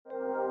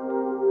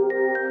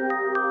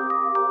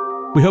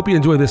We hope you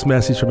enjoy this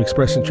message from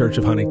Expression Church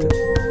of Huntington.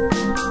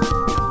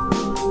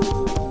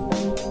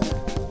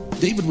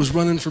 David was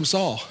running from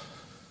Saul,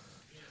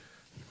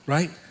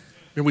 right?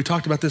 Remember we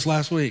talked about this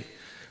last week.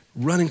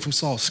 Running from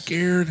Saul,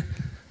 scared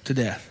to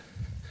death.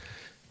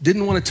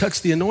 Didn't want to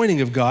touch the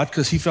anointing of God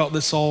because he felt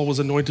that Saul was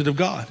anointed of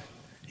God.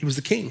 He was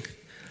the king.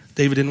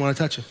 David didn't want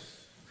to touch him.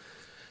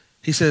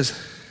 He says,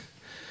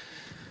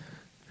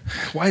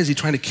 why is he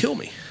trying to kill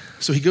me?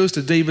 So he goes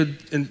to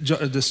David and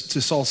to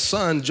Saul's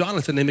son,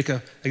 Jonathan. They make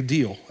a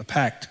deal, a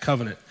pact,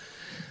 covenant.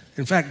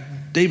 In fact,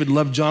 David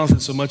loved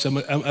Jonathan so much,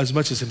 as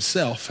much as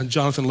himself, and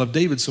Jonathan loved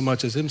David so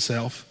much as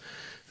himself,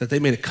 that they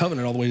made a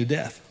covenant all the way to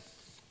death.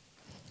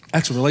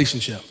 That's a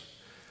relationship.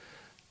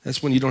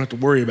 That's when you don't have to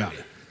worry about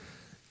it.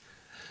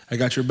 I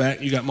got your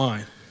back, you got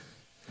mine.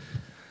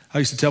 I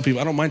used to tell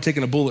people, I don't mind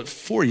taking a bullet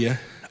for you,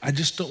 I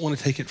just don't want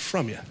to take it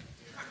from you.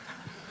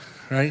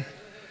 Right?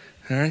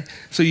 All right?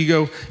 So you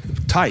go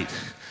tight.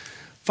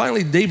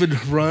 Finally,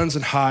 David runs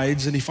and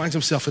hides, and he finds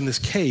himself in this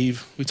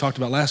cave we talked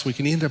about last week,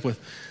 and he ended up with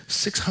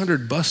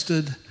 600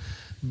 busted,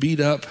 beat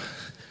up,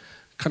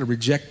 kind of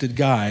rejected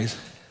guys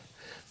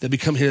that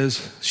become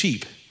his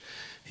sheep.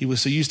 He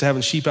was so used to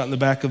having sheep out in the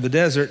back of the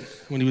desert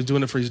when he was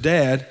doing it for his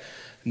dad.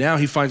 Now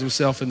he finds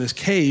himself in this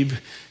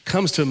cave,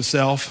 comes to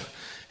himself,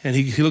 and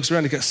he looks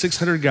around, he got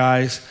 600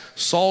 guys.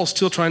 Saul's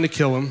still trying to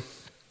kill him,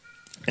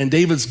 and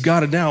David's got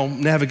to now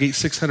navigate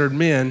 600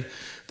 men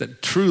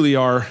that truly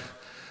has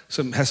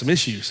some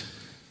issues,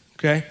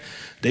 okay?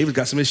 David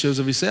got some issues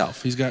of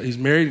himself. He's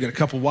married, got a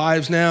couple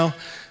wives now,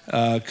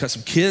 got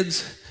some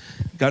kids,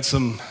 got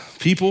some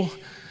people,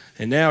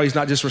 and now he's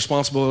not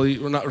responsible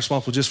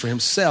just for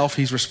himself,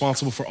 he's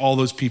responsible for all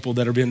those people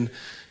that are been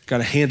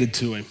kind of handed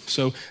to him.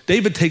 So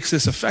David takes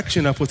this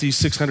affection up with these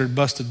 600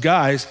 busted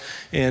guys,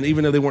 and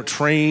even though they weren't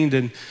trained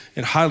and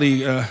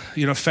highly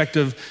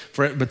effective,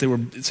 but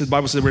the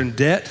Bible says they were in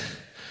debt,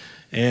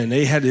 and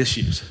they had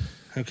issues.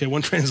 Okay,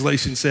 one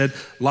translation said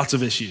lots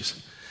of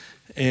issues.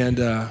 And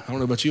I don't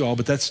know about you all,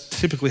 but that's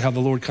typically how the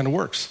Lord kind of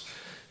works.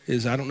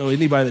 I don't know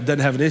anybody that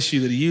doesn't have an issue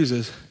that he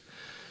uses.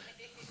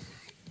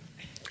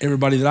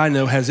 Everybody that I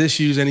know has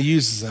issues and he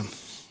uses them,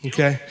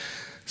 okay?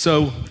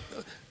 So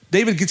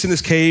David gets in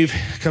this cave,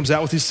 comes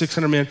out with these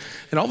 600 men,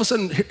 and all of a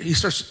sudden he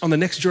starts on the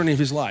next journey of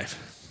his life,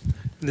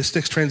 in this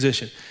next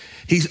transition.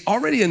 He's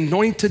already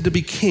anointed to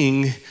be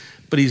king,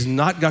 but he's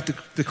not got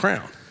the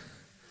crown.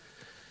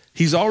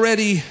 He's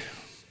already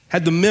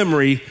had the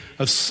memory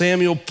of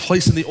Samuel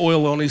placing the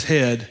oil on his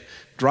head,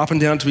 dropping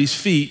down to his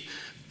feet,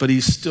 but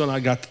he's still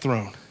not got the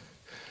throne.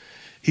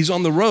 He's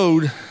on the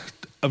road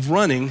of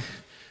running,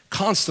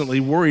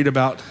 constantly worried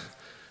about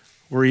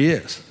where he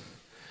is.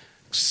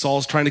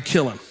 Saul's trying to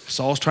kill him.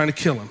 Saul's trying to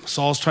kill him.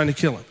 Saul's trying to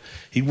kill him.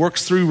 He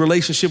works through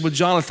relationship with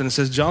Jonathan and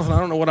says, Jonathan, I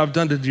don't know what I've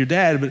done to your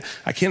dad, but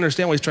I can't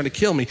understand why he's trying to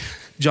kill me.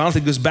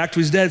 Jonathan goes back to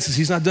his dad and says,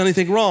 he's not done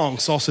anything wrong.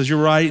 Saul says,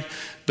 you're right.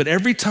 But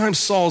every time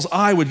Saul's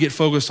eye would get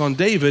focused on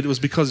David, it was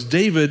because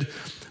David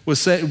was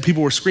saying,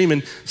 people were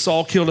screaming,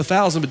 Saul killed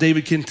 1,000, but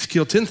David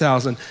killed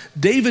 10,000.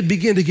 David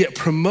began to get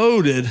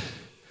promoted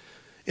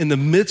in the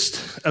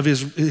midst of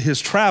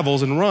his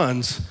travels and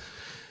runs,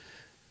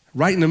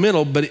 right in the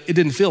middle, but it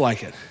didn't feel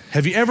like it.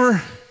 Have you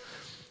ever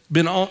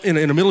been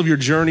in the middle of your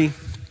journey,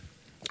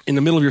 in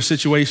the middle of your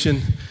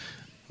situation,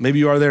 maybe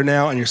you are there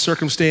now in your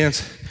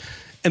circumstance,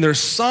 and there's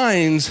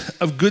signs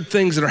of good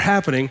things that are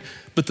happening,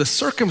 but the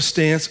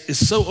circumstance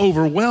is so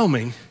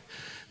overwhelming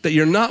that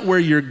you're not where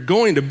you're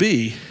going to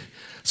be,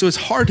 so it's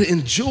hard to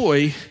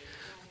enjoy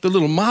the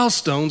little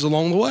milestones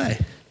along the way,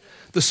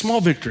 the small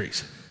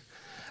victories.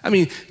 I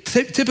mean,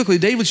 typically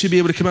David should be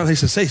able to come out and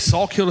say,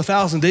 Saul killed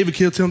 1,000, David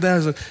killed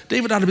 10,000.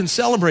 David ought to have been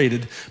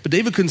celebrated, but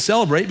David couldn't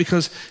celebrate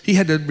because he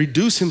had to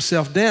reduce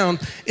himself down.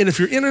 And if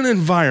you're in an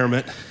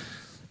environment,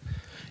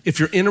 if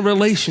you're in a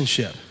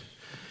relationship,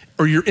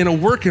 or you're in a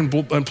work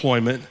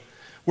employment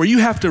where you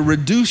have to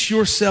reduce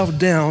yourself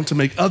down to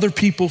make other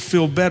people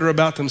feel better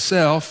about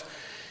themselves,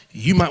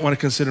 you might want to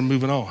consider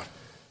moving on.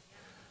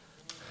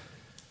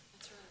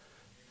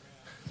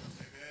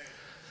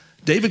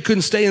 David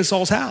couldn't stay in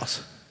Saul's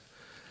house.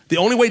 The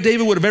only way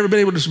David would have ever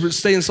been able to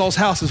stay in Saul's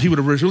house is he would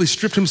have really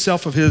stripped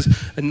himself of his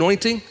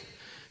anointing,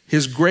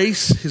 his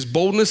grace, his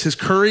boldness, his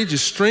courage,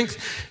 his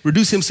strength,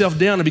 reduce himself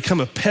down and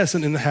become a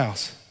peasant in the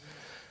house.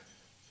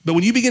 But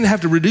when you begin to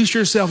have to reduce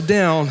yourself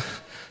down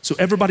so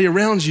everybody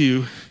around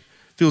you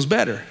feels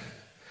better,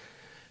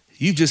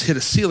 you've just hit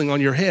a ceiling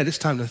on your head. It's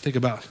time to think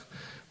about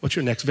what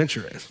your next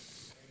venture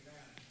is.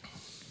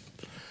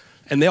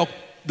 And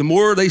the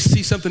more they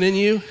see something in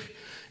you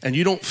and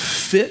you don't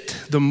fit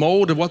the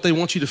mold of what they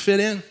want you to fit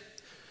in,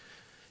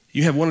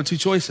 you have one of two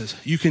choices.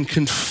 You can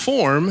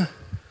conform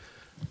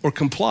or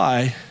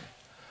comply,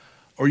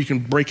 or you can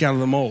break out of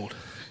the mold.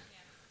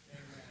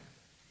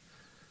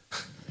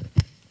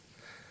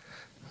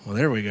 Well,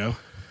 there we go.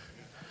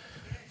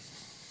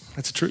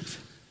 That's the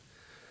truth.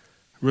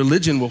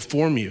 Religion will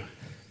form you.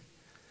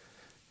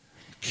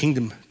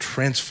 Kingdom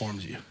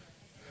transforms you.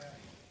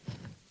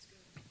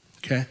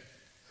 Okay?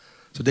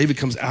 So David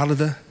comes out of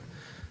the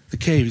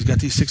cave. He's got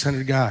these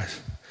 600 guys.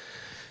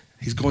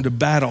 He's going to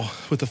battle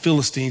with the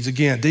Philistines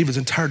again. David's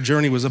entire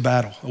journey was a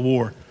battle, a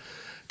war.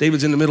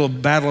 David's in the middle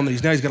of battle, and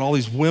he's got all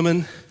these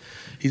women.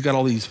 He's got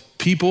all these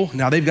people.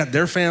 Now they've got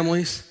their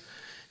families.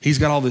 He's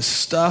got all this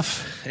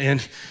stuff, and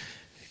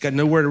he's got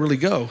nowhere to really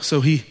go. So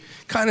he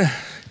kind of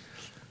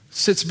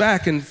sits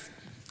back and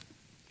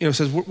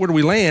says, where do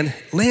we land?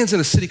 Lands in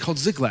a city called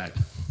Ziklag.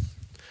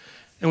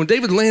 And when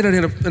David landed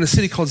in a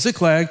city called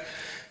Ziklag,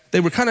 they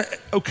were kind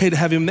of okay to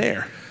have him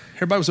there.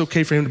 Everybody was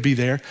okay for him to be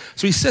there.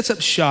 So he sets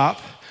up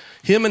shop,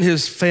 him and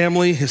his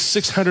family, his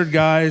 600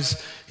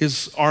 guys,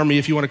 his army,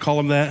 if you want to call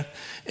them that,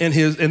 and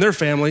their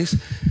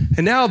families.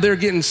 And now they're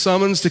getting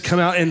summons to come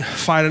out and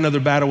fight another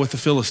battle with the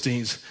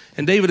Philistines.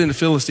 And David and the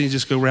Philistines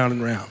just go round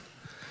and round.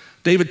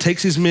 David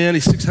takes his men,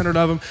 he's 600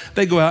 of them.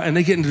 They go out and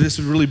they get into this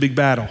really big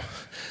battle.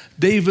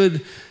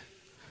 David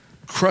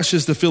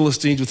crushes the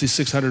Philistines with his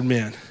 600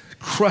 men,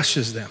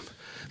 crushes them,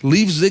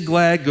 leaves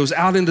Ziklag, goes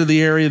out into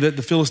the area that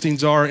the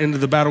Philistines are, into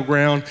the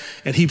battleground,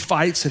 and he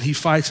fights and he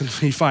fights and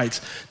he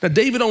fights. Now,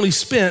 David only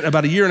spent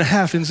about 1.5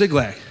 years in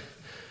Ziklag.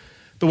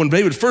 But when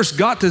David first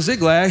got to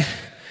Ziklag,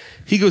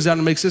 he goes out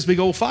and makes this big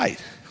old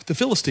fight with the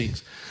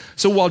Philistines.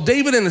 So while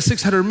David and the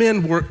 600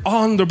 men were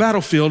on the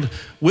battlefield,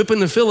 whipping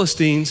the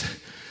Philistines,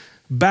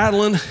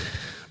 battling,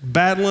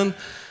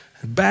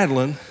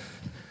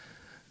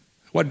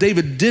 what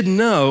David didn't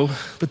know,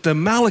 but the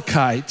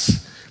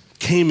Amalekites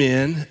came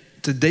in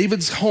to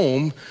David's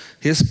home,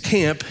 his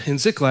camp in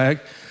Ziklag,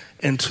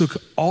 and took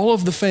all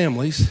of the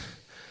families,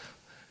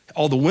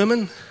 all the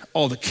women,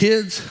 all the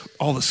kids,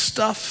 all the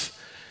stuff,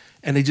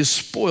 and they just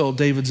spoiled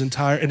David's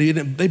entire, and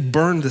they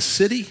burned the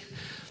city.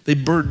 They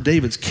burned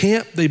David's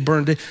camp.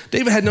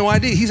 David had no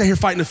idea. He's out here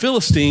fighting the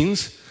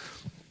Philistines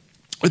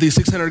with these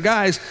 600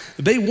 guys.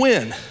 They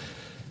win.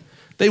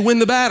 They win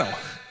the battle.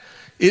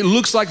 It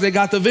looks like they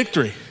got the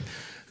victory.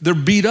 They're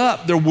beat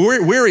up, they're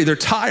weary, they're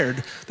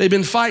tired. They've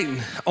been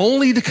fighting,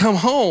 only to come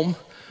home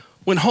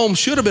when home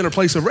should have been a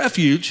place of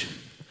refuge,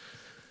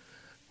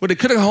 where they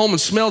could have come home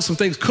and smelled some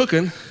things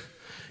cooking,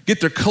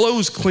 get their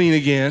clothes clean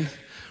again,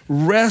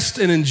 rest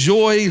and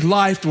enjoy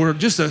life, where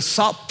just a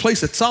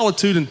place of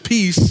solitude and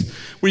peace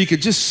where you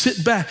could just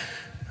sit back,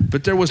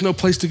 but there was no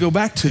place to go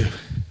back to. Have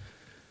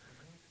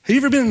you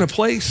ever been in a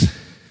place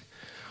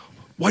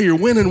while you're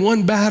winning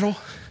one battle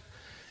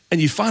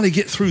and you finally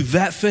get through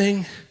that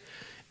thing,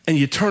 and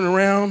you turn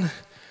around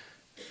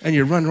and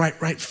you run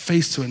right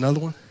face to another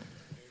one?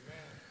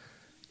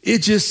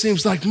 It just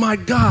seems like, my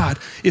God,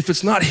 if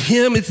it's not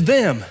him, it's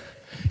them.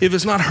 If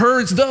it's not her,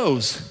 it's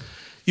those.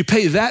 You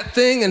pay that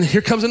thing and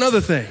here comes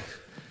another thing.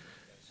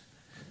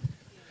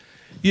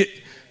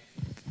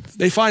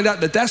 They find out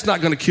that that's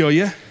not going to kill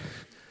you,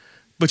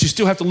 but you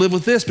still have to live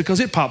with this because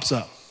it pops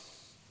up.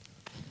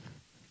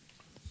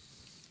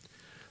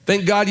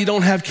 Thank God you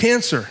don't have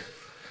cancer,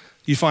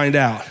 you find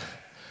out.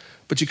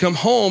 But you come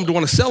home to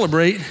want to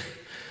celebrate,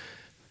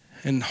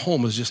 and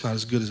home is just not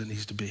as good as it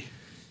needs to be.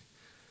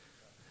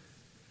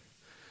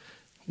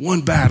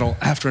 One battle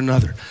after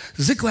another.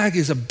 Ziklag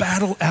is a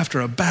battle after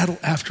a battle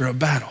after a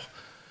battle.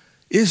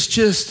 It's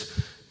just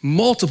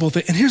multiple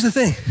things. And here's the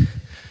thing.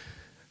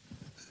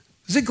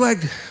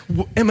 Ziklag,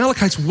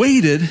 Amalekites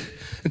waited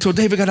until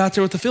David got out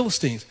there with the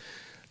Philistines.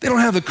 They don't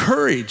have the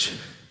courage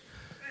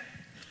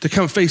to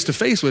come face to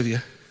face with you.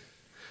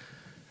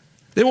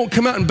 They won't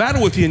come out and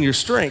battle with you in your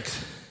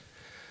strength.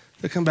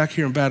 They come back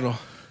here and battle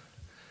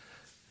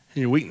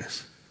in your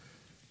weakness.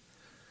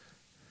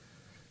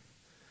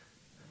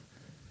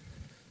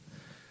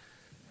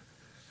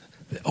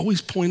 They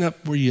always point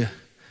up where you've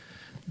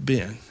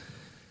been.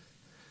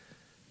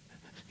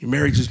 Your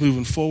marriage is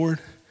moving forward.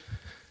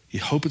 You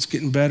hope it's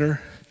getting better.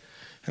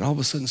 And all of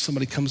a sudden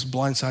somebody comes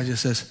blindside you and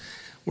says,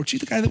 weren't you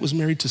the guy that was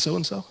married to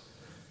so-and-so?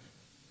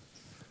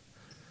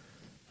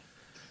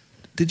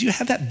 Did you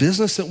have that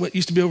business that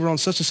used to be over on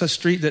such and such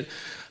street that,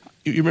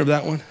 you remember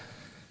that one?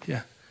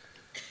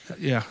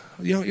 Yeah.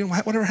 You know,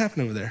 whatever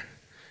happened over there?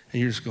 And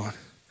you're just going,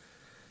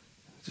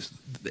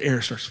 the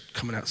air starts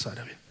coming outside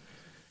of you.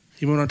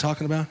 You know what I'm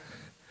talking about?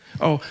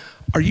 Oh,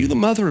 are you the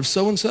mother of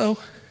so-and-so?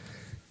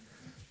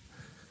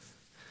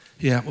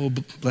 Yeah, well,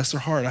 bless their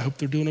heart. I hope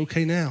they're doing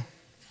okay now.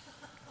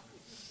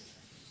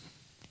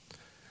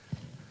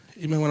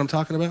 You know what I'm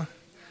talking about?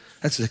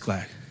 That's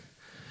Ziklag.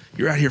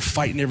 You're out here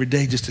fighting every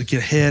day just to get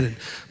ahead and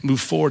move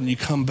forward, and you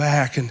come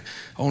back and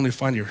only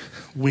find your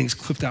wings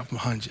clipped out from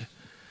behind you.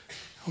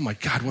 Oh my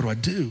God, what do I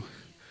do?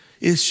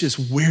 It's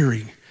just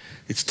wearing.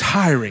 It's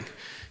tiring.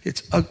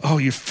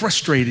 You're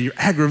frustrated. You're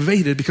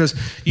aggravated because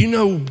you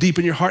know deep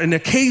in your heart, and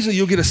occasionally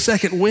you'll get a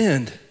second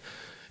wind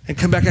and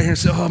come back out here and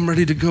say, oh, I'm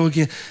ready to go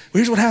again. Well,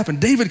 here's what happened.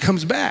 David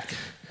comes back.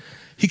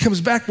 He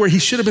comes back where he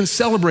should have been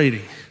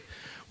celebrating,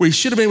 where he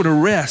should have been able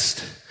to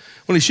rest,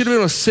 when he should have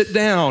been able to sit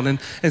down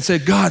and say,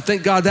 God,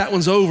 thank God that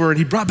one's over. And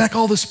he brought back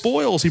all the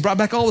spoils. He brought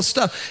back all the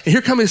stuff. And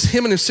here comes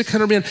him and his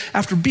 600 men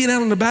after being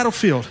out on the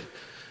battlefield,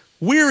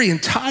 weary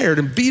and tired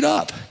and beat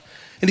up.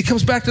 And he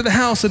comes back to the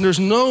house and there's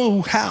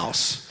no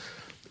house.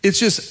 It's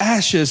just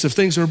ashes if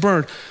things are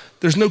burned.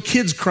 There's no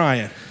kids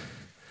crying.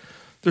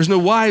 There's no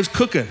wives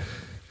cooking.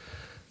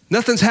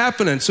 Nothing's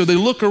happening. So they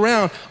look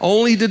around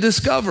only to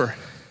discover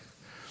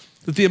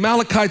that the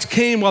Amalekites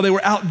came while they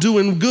were out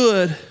doing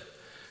good,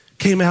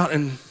 came out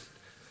and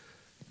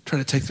tried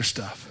to take their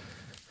stuff.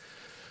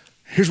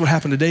 Here's what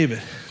happened to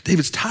David.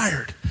 David's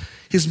tired.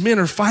 His men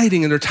are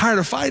fighting and they're tired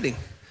of fighting.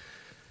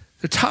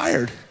 They're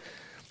tired.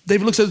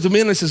 David looks at the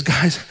men and says,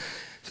 guys,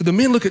 so the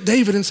men look at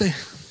David and say,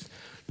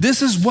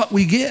 this is what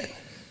we get.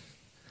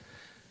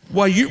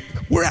 While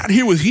we're out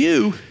here with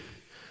you,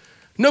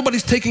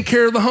 nobody's taking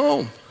care of the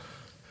home.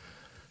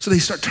 So they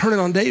start turning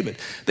on David.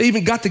 They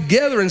even got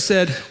together and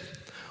said,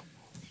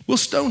 we'll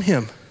stone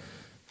him.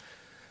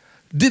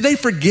 Did they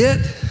forget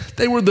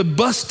they were the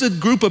busted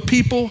group of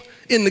people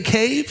in the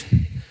cave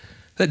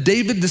that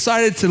David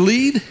decided to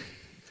lead?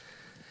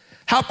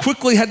 How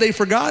quickly had they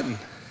forgotten?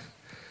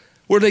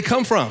 Where'd they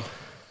come from?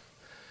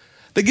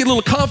 They get a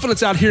little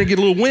confidence out here and get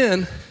a little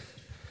win.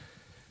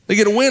 They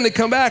get a win, they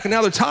come back, and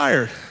now they're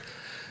tired.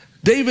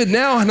 David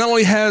now not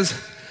only has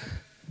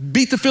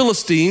beat the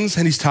Philistines,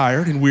 and he's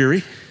tired and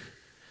weary.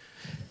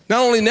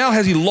 Not only now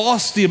has he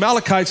lost the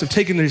Amalekites, have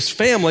taken his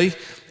family,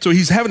 so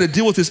he's having to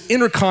deal with this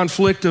inner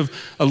conflict of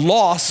a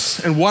loss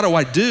and what do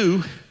I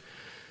do?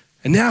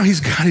 And now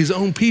he's got his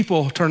own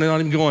people turning on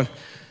him going,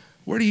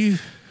 what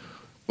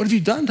have you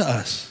done to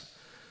us?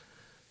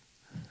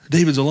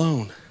 David's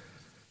alone.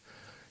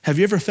 Have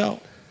you ever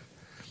felt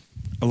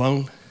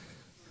alone?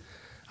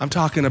 I'm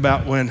talking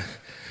about when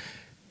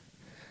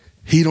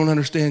he don't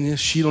understand you,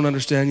 she don't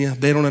understand you,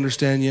 they don't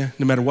understand you.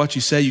 No matter what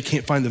you say, you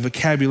can't find the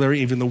vocabulary,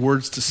 even the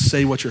words to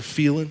say what you're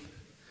feeling.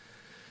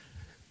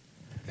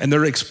 And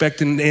they're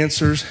expecting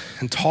answers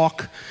and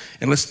talk,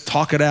 and let's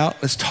talk it out.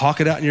 Let's talk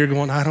it out. And you're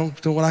going, I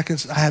don't know what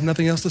I have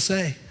nothing else to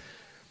say.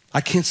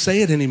 I can't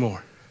say it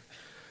anymore.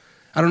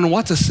 I don't know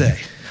what to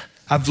say.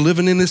 I've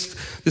living in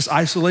this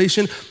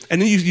isolation.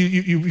 And then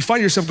you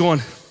find yourself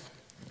going,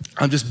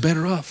 I'm just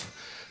better off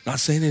not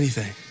saying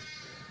anything.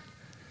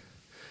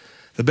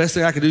 The best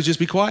thing I can do is just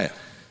be quiet.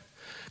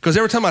 Because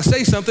every time I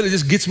say something, it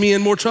just gets me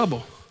in more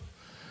trouble.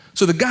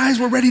 So the guys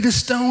were ready to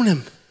stone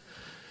him.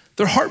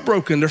 They're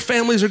heartbroken. Their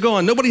families are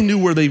gone. Nobody knew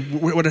what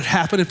had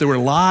happened, if they were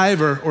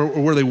alive or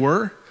where they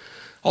were.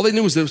 All they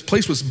knew was this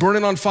place was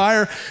burning on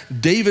fire.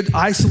 David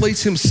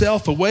isolates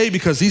himself away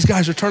because these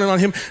guys are turning on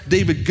him.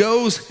 David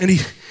goes and he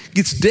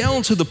gets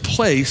down to the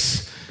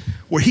place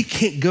where he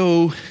can't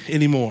go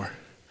anymore.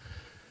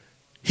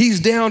 He's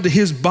down to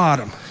his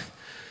bottom.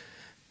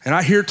 And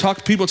I hear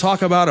people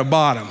talk about a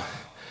bottom,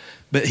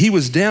 but he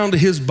was down to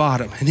his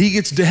bottom. And he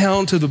gets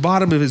down to the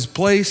bottom of his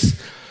place.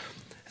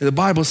 And the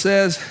Bible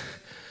says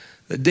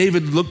that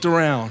David looked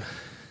around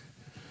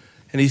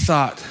and he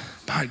thought,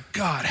 my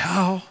God,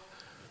 how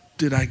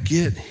did I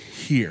get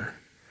here?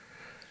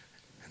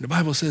 And the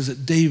Bible says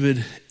that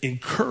David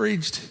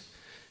encouraged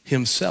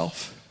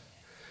himself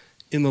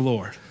in the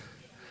Lord.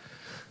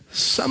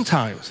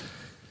 Sometimes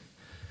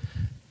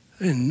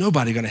there's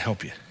nobody going to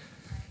help you.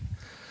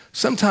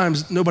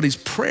 Sometimes nobody's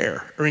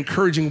prayer or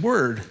encouraging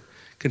word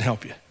can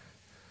help you.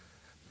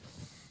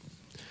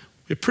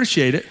 We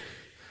appreciate it,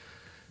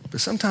 but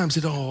sometimes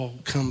it all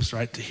comes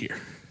right to here.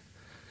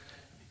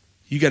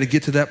 You got to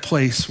get to that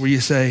place where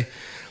you say,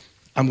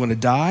 I'm going to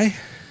die.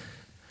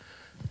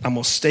 I'm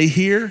going to stay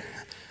here.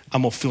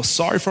 I'm going to feel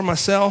sorry for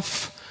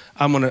myself.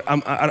 I'm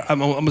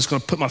just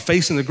going to put my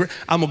face in the ground.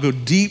 I'm going to go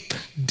deep,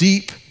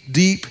 deep,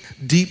 deep,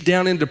 deep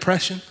down in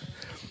depression.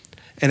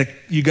 And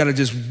you got to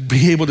just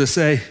be able to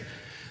say,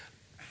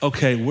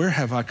 okay, where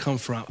have I come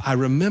from? I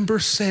remember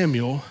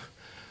Samuel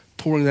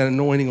pouring that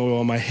anointing oil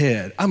on my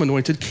head. I'm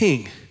anointed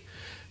king,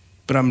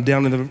 but I'm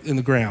down in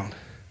the ground.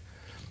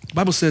 The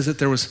Bible says that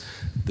there was,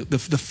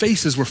 the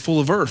faces were full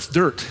of earth,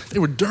 dirt. They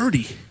were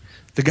dirty,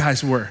 the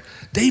guys were.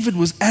 David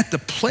was at the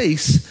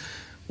place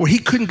where he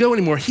couldn't go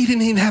anymore. He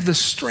didn't even have the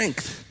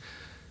strength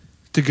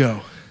to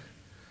go.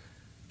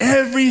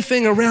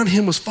 Everything around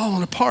him was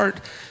falling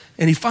apart,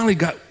 and he finally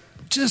got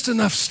just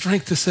enough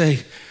strength to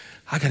say,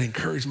 I got to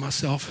encourage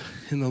myself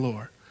in the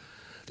Lord.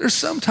 There's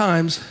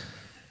sometimes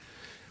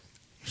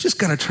you just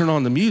got to turn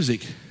on the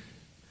music.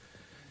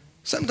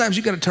 Sometimes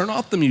you got to turn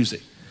off the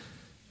music.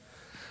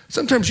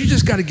 Sometimes you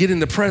just got to get in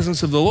the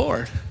presence of the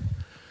Lord.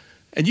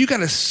 And you got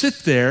to sit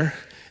there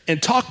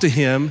and talk to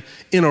him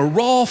in a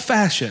raw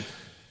fashion.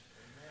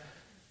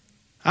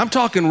 I'm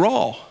talking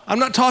raw. I'm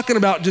not talking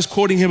about just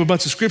quoting him a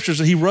bunch of scriptures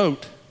that he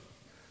wrote.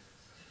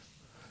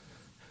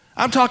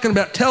 I'm talking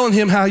about telling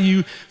him how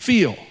you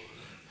feel.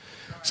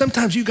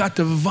 Sometimes you got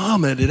to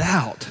vomit it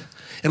out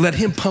and let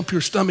him pump your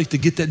stomach to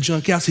get that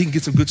junk out so he can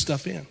get some good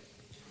stuff in.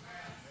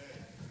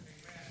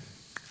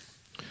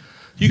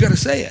 You got to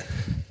say it.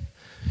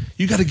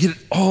 You got to get it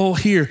all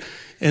here.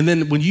 And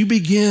then when you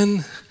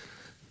begin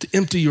to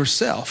empty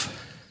yourself,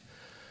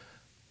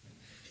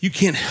 you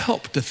can't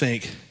help to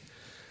think,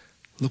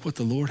 look what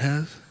the Lord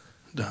has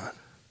done.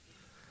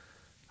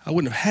 I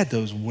wouldn't have had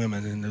those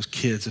women and those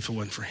kids if it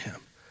wasn't for him.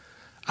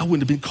 I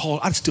wouldn't have been called.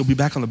 I'd still be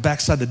back on the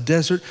backside of the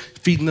desert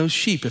feeding those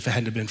sheep if it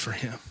hadn't been for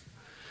him.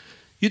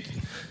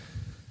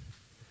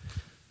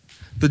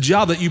 The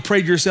job that you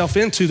prayed yourself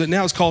into that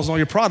now is causing all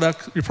your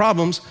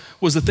problems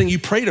was the thing you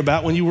prayed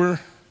about when you were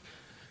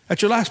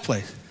at your last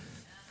place.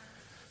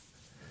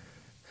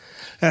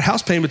 That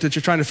house payment that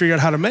you're trying to figure out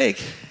how to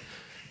make,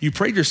 you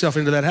prayed yourself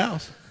into that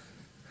house.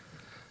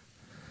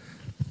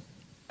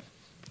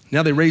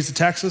 Now they raise the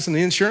taxes and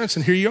the insurance,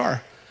 and here you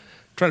are,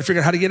 trying to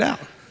figure out how to get out.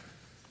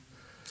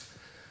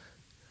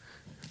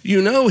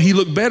 You know he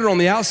looked better on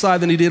the outside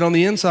than he did on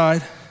the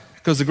inside,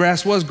 because the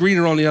grass was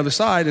greener on the other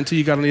side until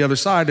you got on the other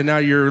side, and now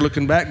you're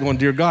looking back going,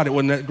 dear God, it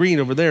wasn't that green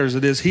over there as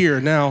it is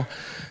here. Now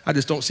I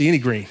just don't see any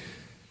green.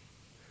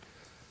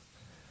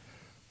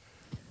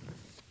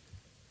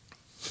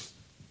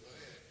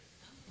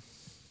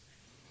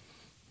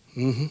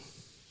 Mm-hmm.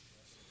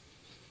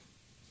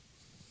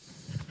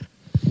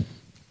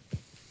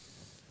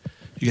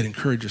 You got to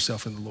encourage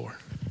yourself in the Lord.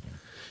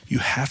 You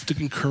have to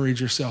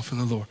encourage yourself in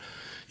the Lord.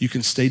 You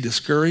can stay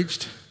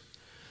discouraged,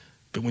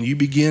 but when you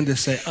begin to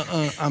say,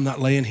 I'm not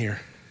laying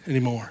here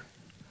anymore.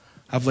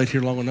 I've laid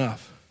here long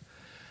enough.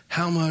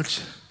 How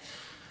much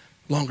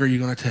longer are you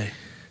going to take?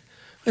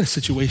 In a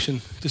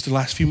situation just the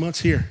last few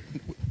months here,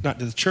 not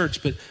to the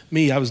church, but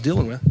me, I was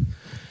dealing with.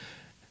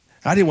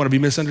 I didn't want to be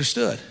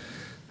misunderstood.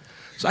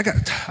 So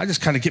I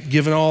just kind of kept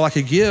giving all I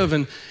could give,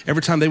 and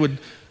every time they would,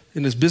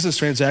 in this business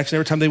transaction,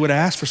 every time they would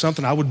ask for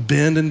something, I would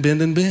bend and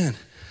bend and bend.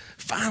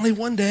 Finally,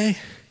 one day,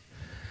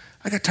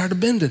 I got tired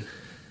of bending.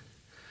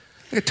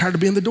 I got tired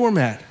of being the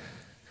doormat.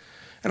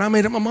 And I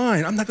made up my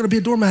mind, I'm not going to be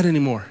a doormat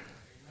anymore.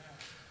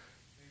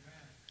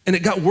 And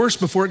it got worse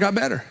before it got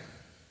better.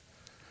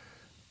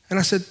 And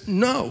I said,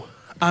 no,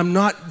 I'm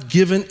not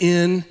giving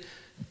in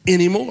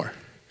anymore.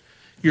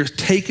 You're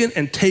taken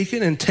and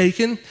taken and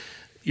taken.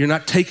 You're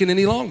not taken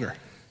any longer.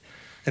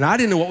 And I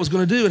didn't know what was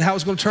going to do and how it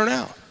was going to turn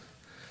out.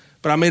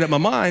 But I made up my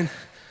mind.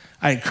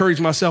 I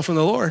encouraged myself in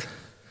the Lord.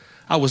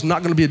 I was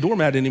not going to be a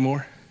doormat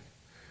anymore.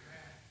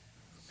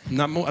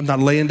 I'm not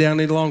laying down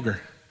any longer.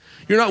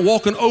 You're not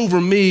walking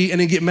over me and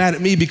then get mad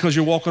at me because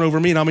you're walking over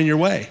me and I'm in your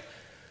way.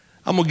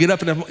 I'm going to get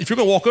up, and if you're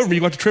going to walk over me,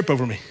 you're going to have to trip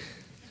over me.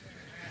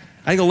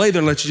 I ain't going to lay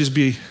there and let you just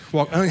be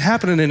walk. It ain't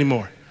happening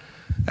anymore.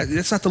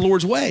 That's not the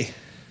Lord's way.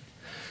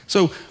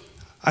 So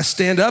I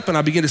stand up and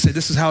I begin to say,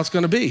 this is how it's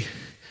going to be.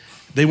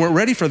 They weren't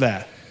ready for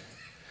that.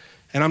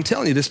 And I'm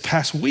telling you, this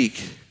past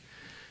week,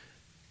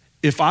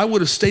 if I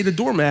would have stayed a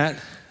doormat,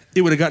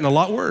 it would have gotten a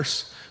lot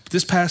worse. But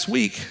this past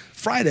week,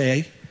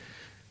 Friday,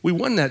 we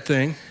won that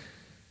thing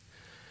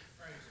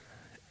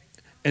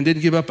and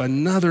didn't give up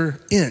another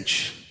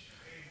inch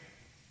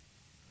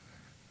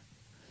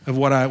of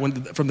what I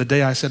went from the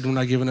day I said, I'm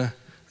not going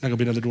to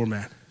be another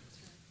doormat.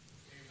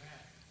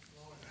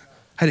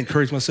 I had to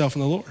encourage myself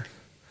in the Lord.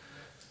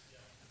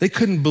 They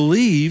couldn't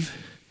believe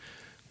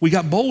we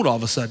got bold all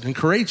of a sudden and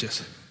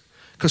courageous.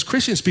 Because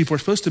Christians people are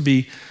supposed to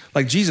be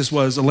like Jesus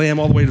was, a lamb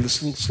all the way to the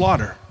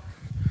slaughter.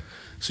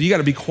 So you got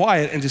to be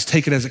quiet and just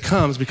take it as it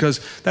comes, because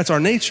that's our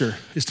nature,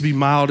 is to be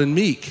mild and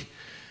meek.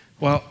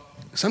 Well,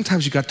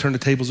 sometimes you got to turn the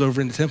tables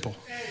over in the temple.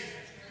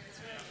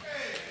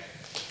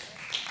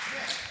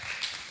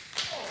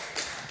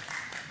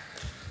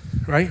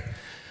 Right?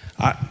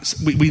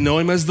 We know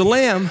him as the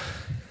lamb.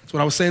 That's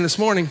what I was saying this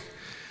morning.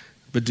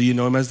 But do you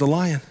know him as the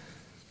lion?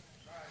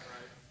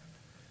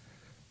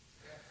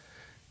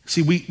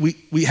 See,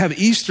 we have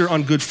Easter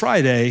on Good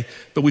Friday,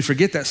 but we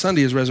forget that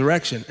Sunday is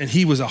resurrection. And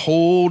he was a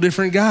whole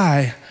different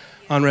guy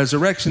on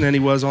resurrection than he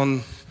was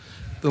on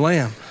the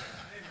lamb.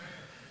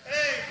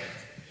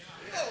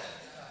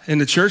 In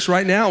the church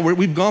right now,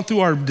 we've gone through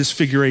our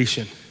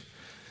disfiguration.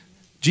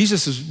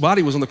 Jesus'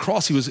 body was on the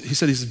cross. He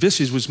said his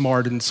visage was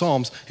marred in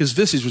Psalms. His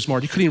visage was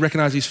marred. You couldn't even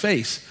recognize his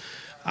face.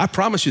 I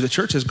promise you, the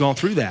church has gone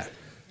through that.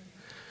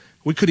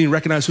 We couldn't even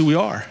recognize who we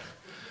are.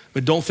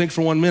 But don't think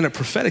for 1 minute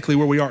prophetically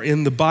where we are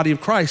in the body of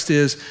Christ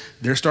is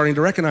they're starting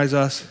to recognize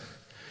us.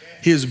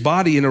 His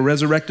body in a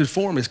resurrected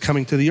form is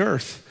coming to the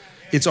earth.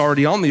 It's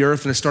already on the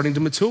earth and it's starting to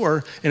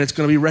mature, and it's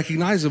going to be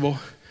recognizable.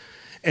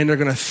 And they're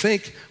going to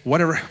think,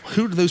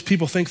 who do those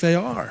people think they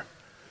are?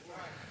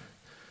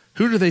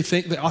 Who do they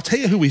think? I'll tell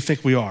you who we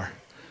think we are.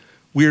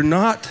 We're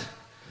not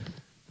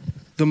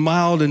the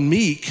mild and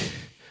meek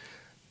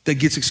that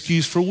gets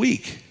excused for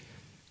weak.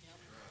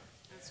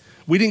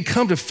 We didn't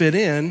come to fit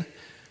in.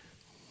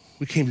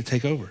 We came to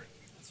take over.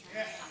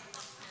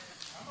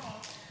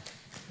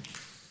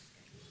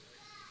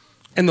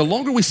 And the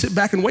longer we sit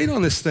back and wait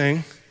on this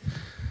thing,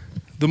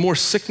 the more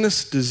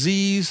sickness,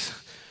 disease,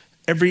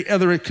 every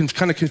other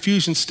kind of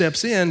confusion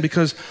steps in,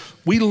 because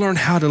we learn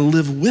how to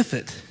live with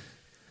it.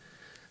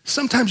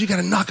 Sometimes you got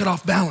to knock it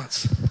off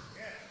balance.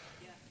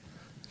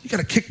 You got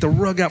to kick the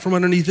rug out from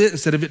underneath it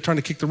instead of it trying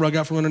to kick the rug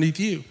out from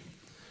underneath you.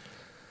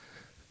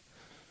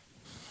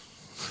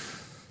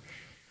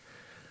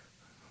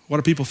 What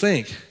do people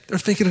think? They're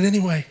thinking it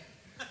anyway.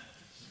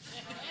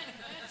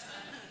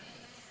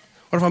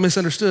 What if I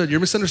misunderstood? You're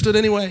misunderstood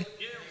anyway.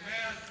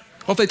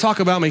 What if they talk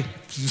about me?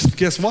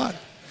 Guess what?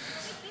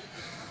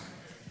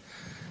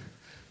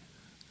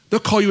 They'll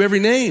call you every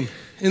name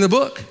in the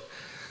book.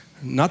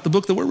 Not the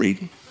book that we're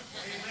reading.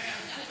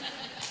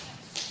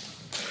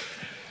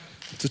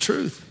 It's the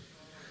truth.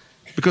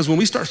 Because when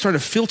we start trying to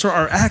filter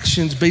our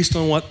actions based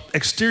on what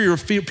exterior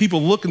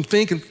people look and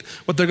think and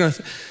what they're going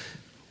to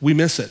we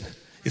miss it.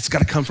 It's got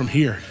to come from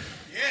here.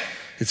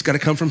 It's got to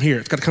come from here.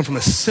 It's got to come from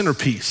a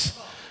centerpiece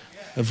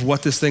of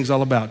what this thing's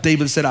all about.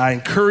 David said,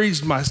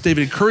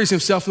 David encouraged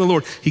himself in the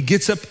Lord. He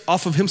gets up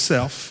off of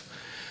himself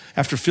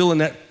after feeling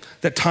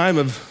that time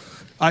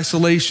of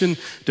isolation,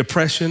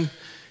 depression,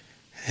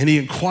 and he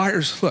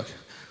inquires of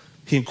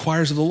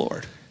the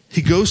Lord.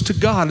 He goes to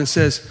God and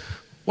says,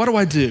 what do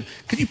I do?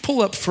 Could you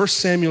pull up 1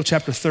 Samuel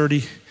chapter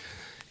 30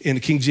 in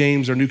the King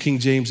James or New King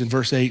James in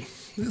verse 8?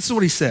 This is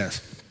what he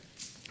says.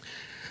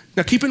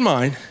 Now keep in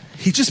mind,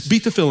 he just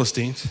beat the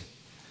Philistines.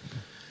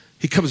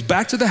 He comes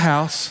back to the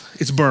house,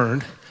 it's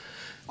burned.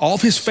 All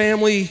of his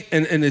family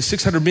and his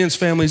 600 men's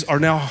families are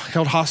now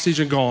held hostage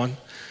and gone.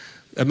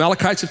 The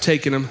Amalekites have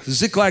taken him.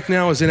 Ziklag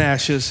now is in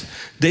ashes.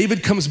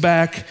 David comes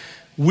back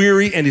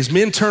weary and his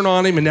men turn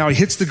on him and now he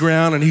hits the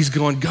ground and he's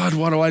going, God,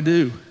 what do I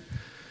do?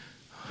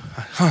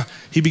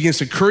 He begins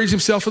to encourage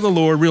himself in the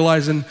Lord,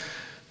 realizing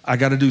I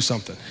got to do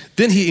something.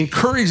 Then he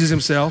encourages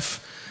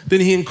himself. Then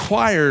he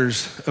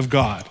inquires of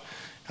God.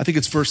 I think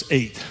it's verse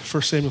 8,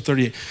 1 Samuel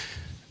 38.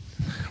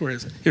 Where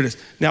is it? Here it is.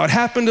 Now it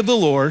happened to the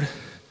Lord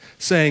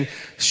saying,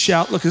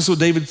 look, this is what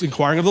David's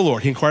inquiring of the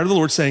Lord. He inquired of the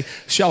Lord saying,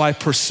 shall I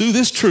pursue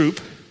this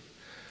troop?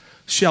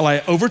 Shall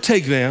I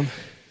overtake them?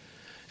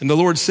 And the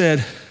Lord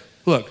said,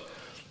 look,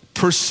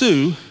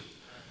 pursue,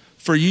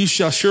 for you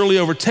shall surely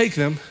overtake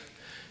them.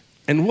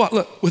 And what?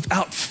 Look,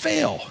 without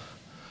fail,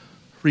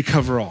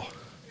 recover all.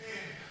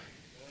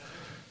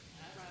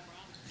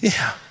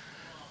 Yeah.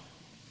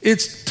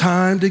 It's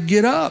time to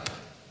get up.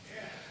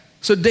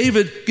 So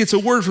David gets a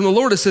word from the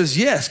Lord that says,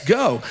 yes,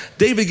 go.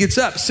 David gets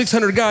up,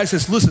 600 guys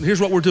says, listen, here's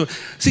what we're doing.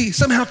 See,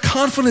 somehow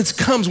confidence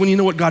comes when you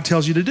know what God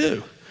tells you to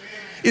do.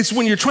 It's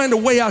when you're trying to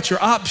weigh out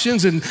your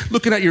options and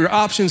looking at your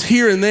options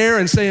here and there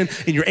and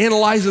you're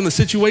analyzing the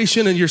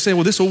situation and you're saying,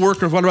 well, this will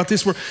work or what about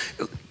this work?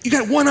 You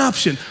got one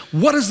option.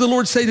 What does the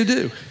Lord say to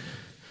do?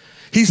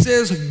 He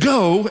says,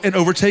 go and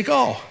overtake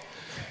all.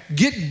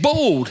 Get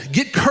bold,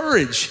 get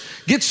courage,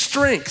 get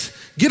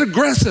strength, get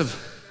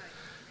aggressive.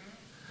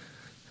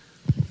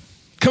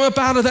 Come up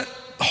out of that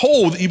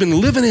hole that you've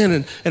been living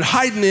in and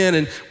hiding in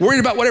and worried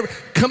about whatever.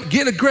 Come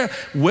get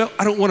aggressive. Well,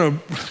 I don't want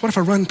to, what if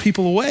I run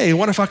people away?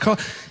 What if I call?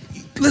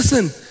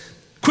 Listen,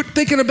 quit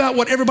thinking about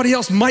what everybody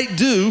else might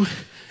do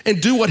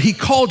and do what he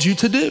called you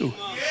to do.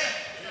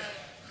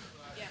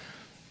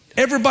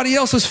 Everybody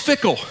else is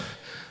fickle.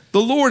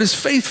 The Lord is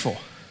faithful.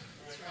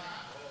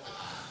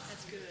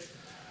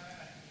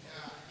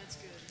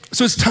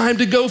 So it's time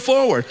to go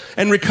forward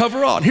and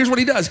recover all. And here's what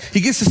he does.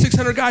 He gets the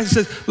 600 guys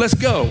and says, let's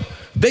go.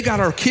 They got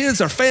our kids,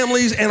 our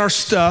families, and our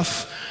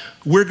stuff.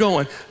 We're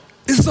going.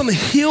 This is on the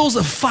heels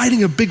of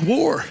fighting a big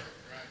war.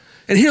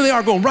 And here they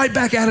are going right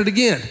back at it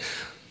again.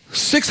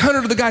 600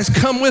 of the guys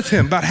come with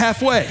him, about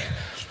halfway.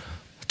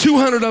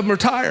 200 of them are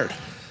tired.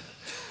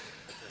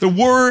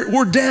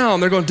 We're down.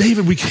 They're going,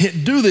 David, we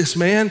can't do this,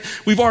 man.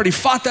 We've already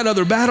fought that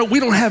other battle.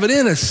 We don't have it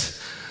in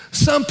us.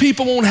 Some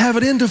people won't have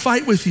it in to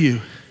fight with you.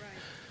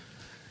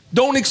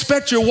 Don't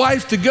expect your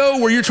wife to go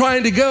where you're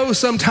trying to go.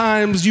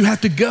 Sometimes you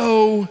have to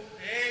go. Amen.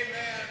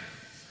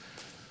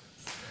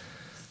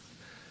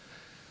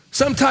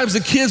 Sometimes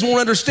the kids won't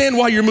understand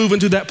why you're moving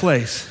to that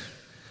place,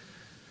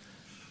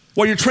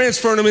 why you're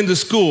transferring them into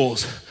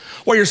schools,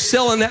 why you're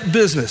selling that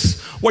business,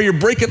 why you're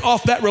breaking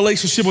off that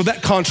relationship with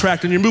that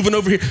contract and you're moving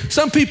over here.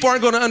 Some people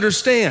aren't going to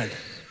understand,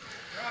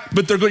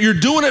 but you're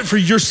doing it for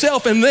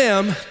yourself and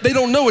them. They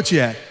don't know it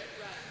yet.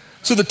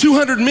 So the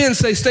 200 men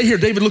say, stay here.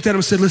 David looked at him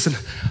and said, listen,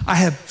 I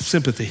have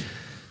sympathy.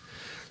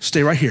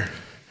 Stay right here.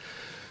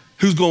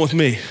 Who's going with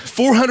me?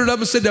 400 of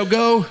them said they'll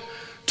go.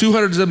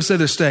 200 of them said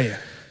they're staying.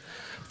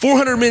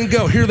 400 men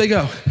go. Here they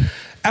go.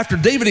 After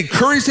David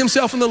encouraged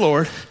himself in the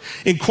Lord,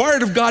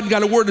 inquired of God and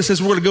got a word that says,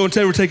 we're going to go and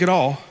overtake it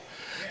all.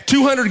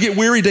 200 get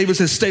weary. David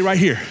says, stay right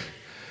here.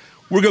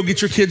 We're going to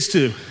get your kids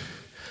too.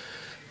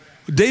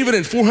 David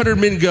and 400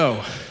 men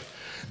go.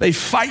 They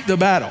fight the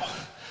battle.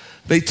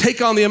 They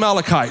take on the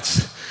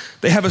Amalekites.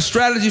 They have a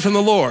strategy from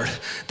the Lord.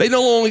 They not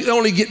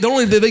only get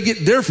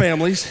their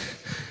families,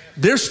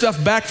 their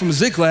stuff back from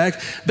Ziklag,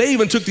 they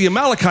even took the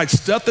Amalekite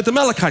stuff that the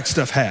Amalekite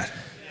stuff had.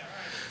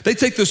 They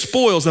take the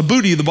spoils, the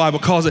booty, the Bible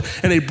calls it,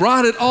 and they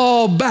brought it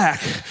all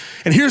back.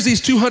 And here's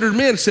these 200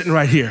 men sitting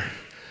right here.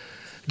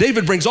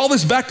 David brings all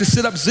this back to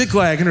sit up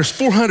Ziklag, and there's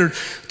 400,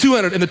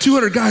 200, and the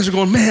 200 guys are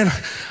going, man,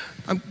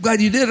 I'm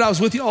glad you did it. I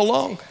was with you all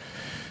along.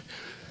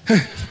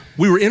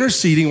 We were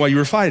interceding while you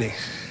were fighting.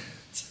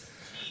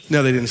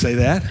 No, they didn't say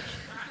that.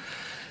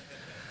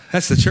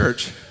 That's the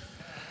church.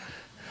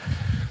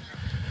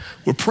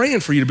 We're praying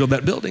for you to build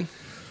that building.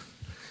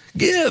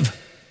 Give.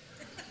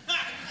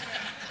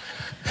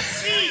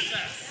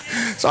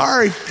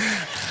 Sorry.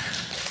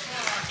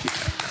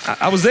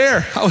 I was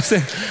there.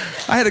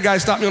 I had a guy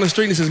stop me on the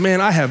street and he says,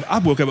 man, I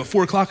woke up at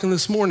 4 o'clock in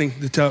this morning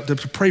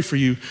to pray for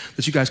you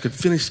that you guys could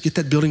get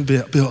that building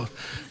built.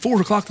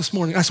 4 o'clock this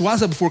morning. I said, well, I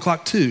was up at 4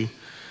 o'clock too.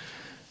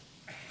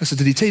 I said,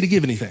 did he tell you to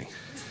give anything?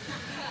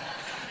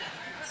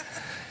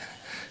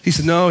 He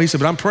said, no. He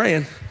said, but I'm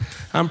praying.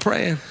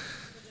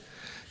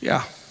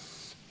 Yeah.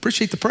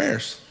 Appreciate the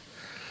prayers.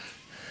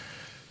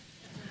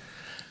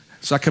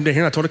 So I come down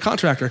here and I told a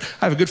contractor,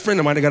 I have a good friend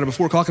of mine that got up at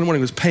 4 o'clock in the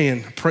morning, was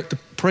praying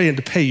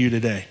to pay you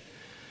today.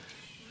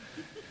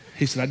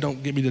 He said,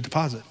 don't give me the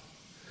deposit.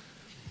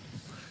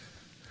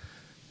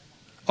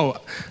 Oh,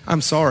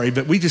 I'm sorry,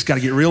 but we just got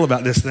to get real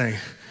about this thing.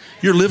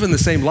 You're living the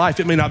same life.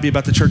 It may not be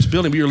about the church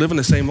building, but you're living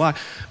the same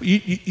life.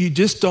 You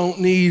just don't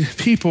need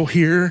people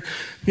here.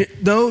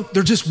 No,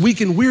 they're just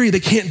weak and weary. They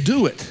can't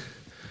do it.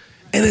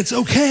 And it's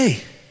okay.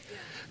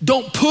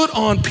 Don't put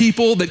on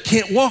people that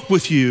can't walk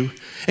with you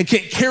and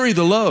can't carry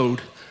the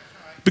load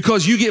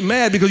because you get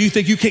mad because you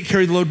think you can't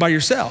carry the load by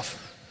yourself.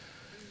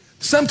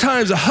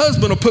 Sometimes a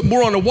husband will put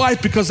more on a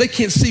wife because they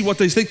can't see what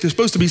they think they're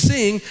supposed to be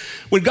seeing.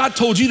 When God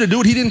told you to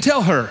do it, he didn't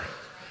tell her.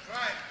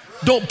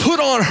 Don't put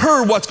on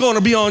her what's going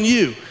to be on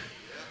you.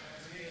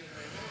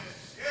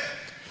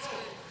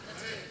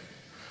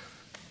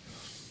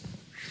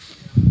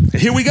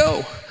 And here we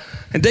go.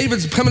 And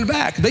David's coming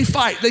back. They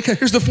fight.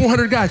 Here's the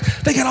 400 guys.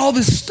 They got all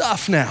this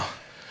stuff now.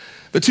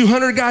 The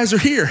 200 guys are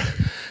here.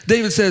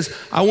 David says,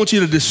 I want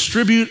you to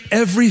distribute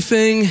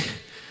everything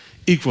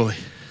equally.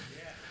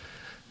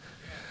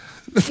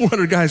 The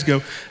 400 guys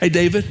go, hey,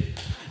 David,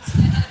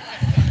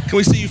 can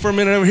we see you for a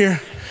minute over here?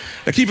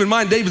 Now keep in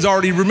mind, David's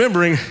already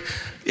remembering,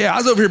 I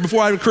was over here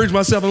before I encouraged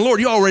myself in the Lord.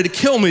 You all ready to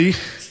kill me.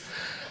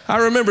 I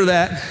remember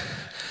that.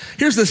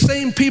 Here's the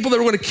same people that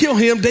were going to kill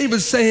him.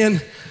 David's saying,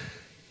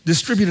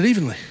 distribute it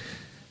evenly.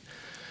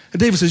 And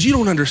David says, you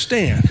don't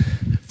understand,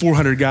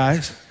 400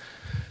 guys,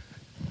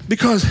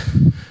 because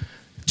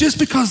just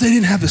because they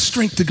didn't have the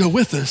strength to go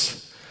with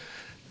us,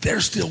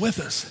 they're still with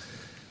us.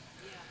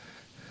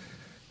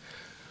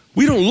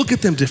 We don't look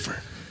at them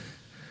different.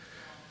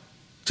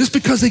 Just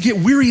because they get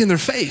weary in their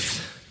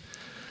faith,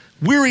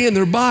 weary in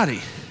their body,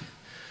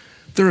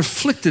 they're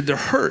afflicted, they're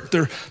hurt,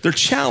 they're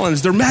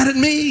challenged, they're mad at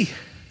me.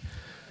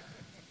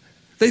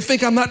 They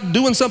think I'm not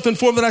doing something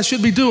for them that I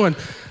should be doing.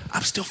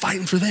 I'm still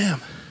fighting for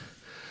them.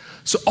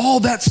 So all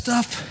that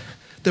stuff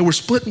that we're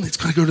splitting, it's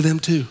gonna go to them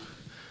too.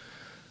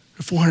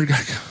 The 400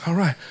 guys, all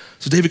right.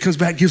 So David comes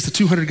back, gives the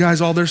 200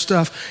 guys all their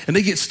stuff, and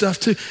they get stuff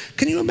too.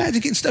 Can you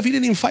imagine getting stuff you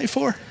didn't even fight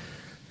for?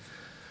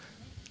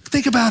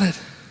 Think about it.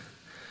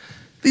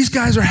 These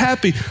guys are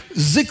happy.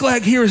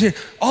 Ziklag here is here.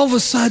 All of a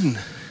sudden,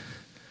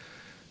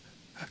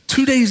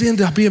 2 days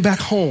into being back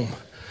home,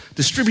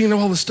 distributing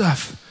all the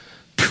stuff,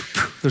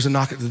 there's a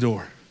knock at the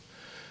door.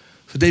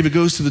 So David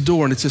goes to the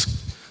door, and it's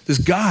this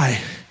guy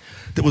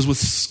that was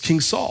with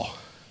King Saul.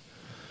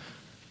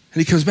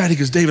 And he comes back, he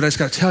goes, David, I just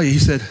got to tell you, he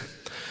said,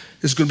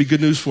 this is going to be good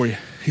news for you.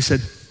 He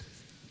said,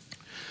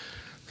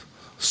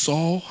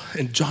 Saul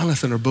and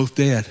Jonathan are both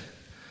dead.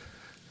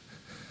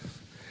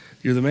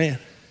 You're the man.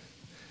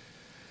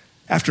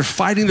 After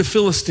fighting the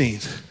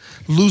Philistines,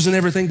 losing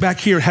everything back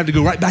here, had to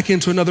go right back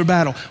into another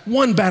battle.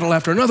 One battle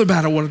after another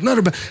battle,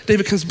 another battle.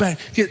 David comes back,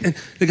 and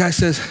the guy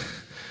says,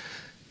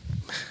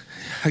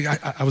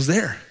 I was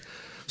there.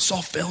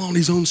 Saul fell on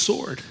his own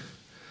sword.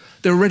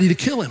 They were ready to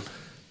kill him.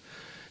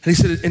 And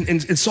he said,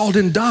 and Saul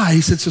didn't die.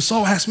 He said, so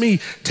Saul asked me,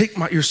 take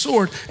your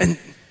sword and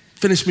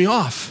finish me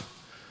off.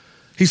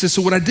 He said,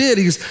 so what I did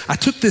is I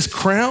took this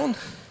crown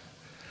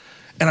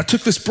and I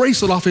took this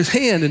bracelet off his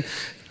hand, and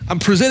I'm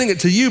presenting it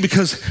to you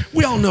because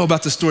we all know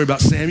about the story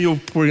about Samuel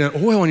pouring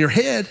oil on your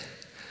head.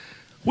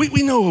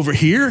 We know over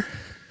here.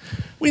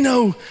 We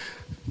know,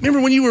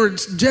 remember when you were at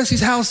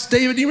Jesse's house,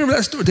 David, do you remember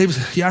that story? David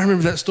said, yeah, I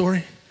remember that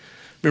story.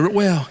 Remember it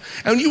well.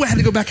 And you had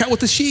to go back out with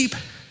the sheep.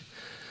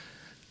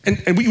 And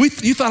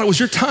you thought it was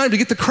your time to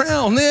get the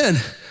crown then.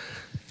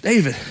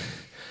 David,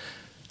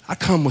 I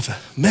come with a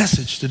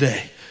message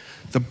today.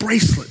 The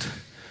bracelet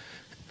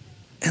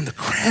and the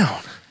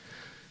crown.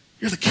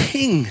 You're the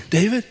king,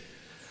 David.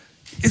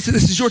 This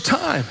is your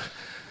time.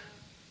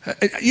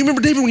 You remember,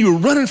 David, when you were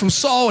running from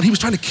Saul and he was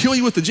trying to kill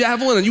you with the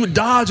javelin and you would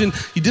dodge, and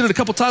you did it a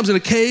couple times in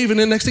a cave, and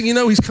then next thing you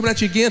know, he's coming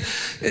at you again.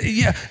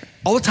 Yeah,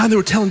 all the time they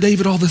were telling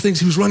David all the things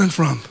he was running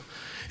from.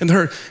 And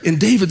in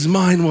David's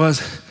mind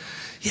was,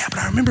 yeah, but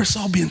I remember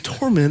Saul being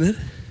tormented.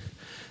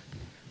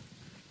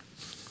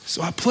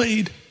 So I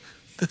played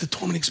that the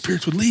tormenting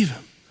spirits would leave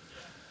him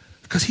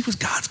because he was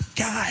God's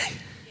guy.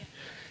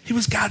 He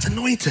was God's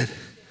anointed.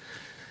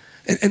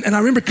 And I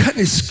remember cutting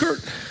his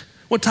skirt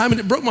one time, and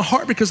it broke my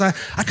heart because I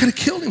could have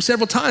killed him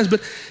several times, but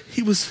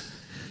he was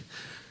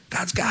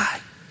God's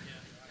guy.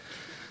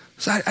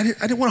 So I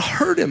didn't want to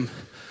hurt him.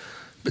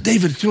 But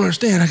David, you don't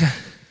understand.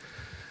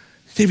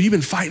 David, you've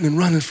been fighting and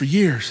running for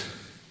years.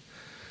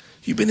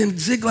 You've been in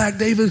Ziklag,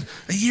 David,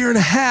 a year and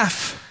a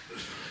half.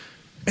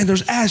 And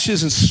there's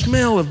ashes and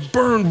smell of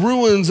burned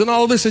ruins and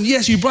all this. And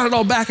yes, you brought it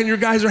all back and your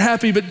guys are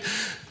happy, but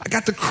I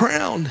got the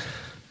crown,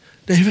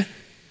 David.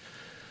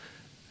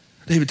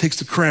 David takes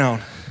the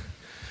crown,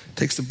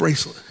 takes the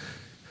bracelet,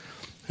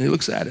 and he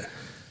looks at it.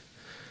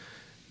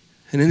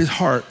 And in his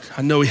heart,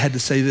 I know he had to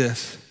say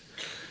this.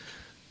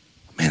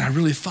 Man, I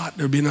really thought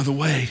there'd be another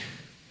way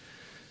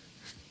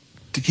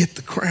to get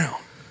the crown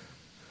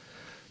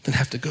than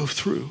have to go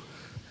through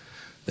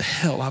the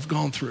hell I've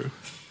gone through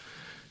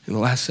in the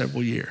last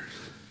several years.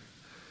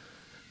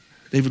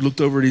 David looked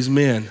over at his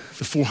men,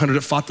 the 400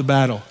 that fought the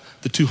battle,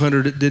 the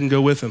 200 that didn't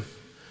go with him.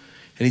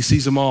 And he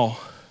sees them all.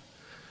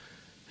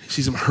 He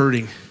sees them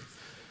hurting,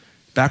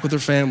 back with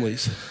their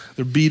families.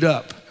 They're beat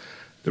up,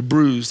 they're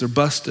bruised, they're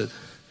busted.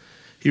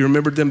 He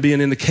remembered them being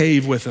in the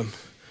cave with him.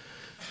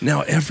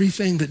 Now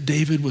everything that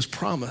David was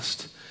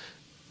promised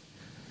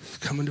is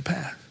coming to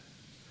pass.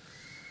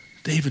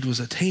 David was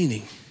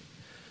attaining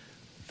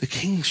the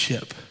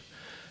kingship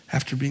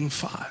after being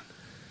fought.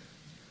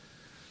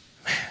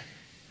 Man,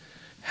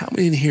 how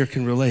many in here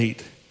can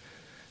relate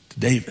to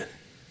David?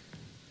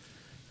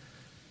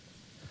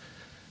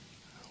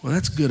 Well,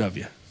 that's good of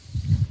you.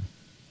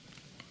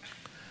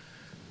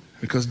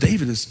 Because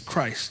David is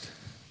Christ.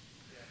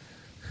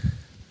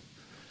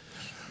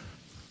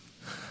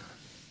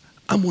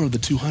 I'm one of the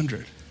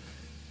 200.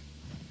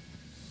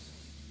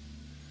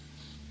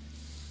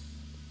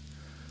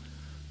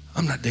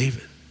 I'm not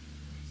David.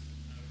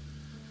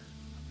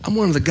 I'm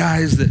one of the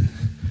guys that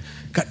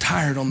got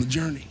tired on the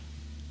journey.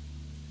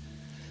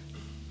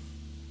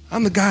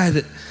 I'm the guy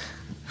that,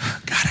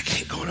 God, I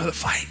can't go another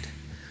fight.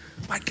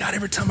 My God,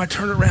 every time I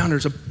turn around,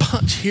 there's a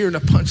punch here and a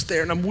punch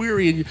there, and I'm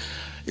weary, and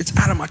it's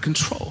out of my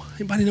control.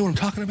 Anybody know what I'm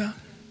talking about?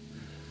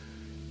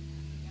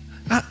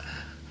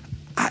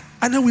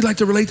 I know we like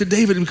to relate to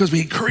David because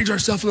we encourage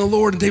ourselves in the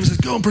Lord, and David says,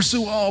 go and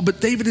pursue all,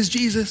 but David is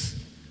Jesus.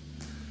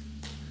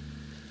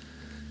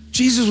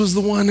 Jesus was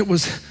the one that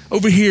was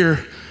over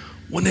here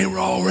when they were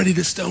all ready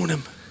to stone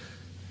him.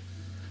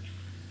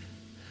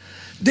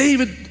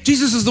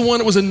 Jesus is the one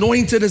that was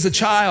anointed as a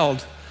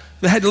child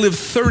that had to live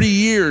 30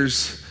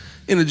 years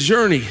in a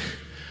journey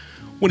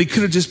when he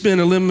could have just been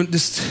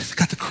just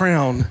got the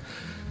crown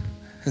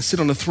and sit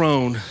on the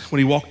throne when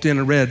he walked in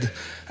and read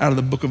out of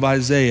the book of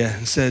Isaiah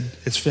and said,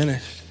 it's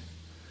finished.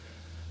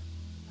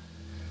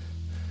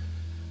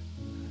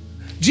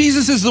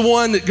 Jesus is the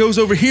one that goes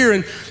over here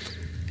and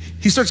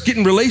he starts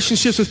getting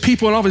relationships with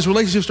people, and all of his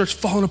relationships starts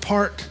falling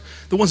apart.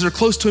 The ones that are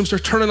close to him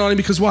start turning on him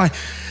because why?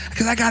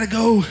 Because I got to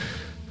go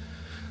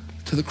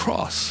to the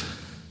cross,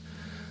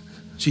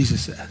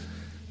 Jesus said.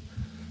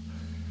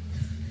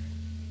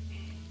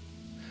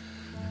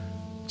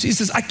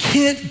 Jesus says, I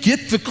can't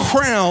get the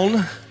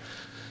crown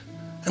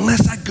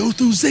unless I go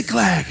through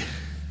Ziklag.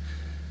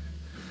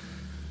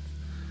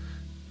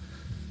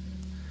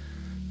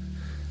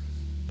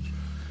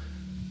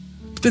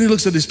 But then he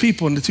looks at his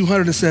people and the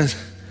 200 and says,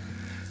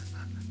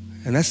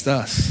 and that's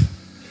us.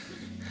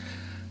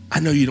 I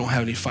know you don't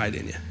have any fight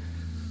in you.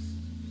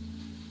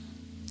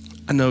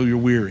 I know you're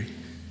weary.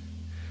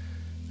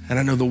 And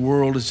I know the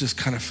world is just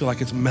kind of feel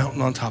like it's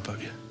mounting on top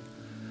of you.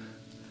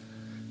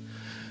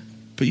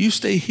 But you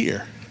stay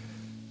here.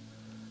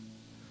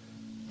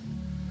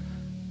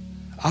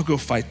 I'll go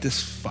fight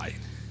this fight.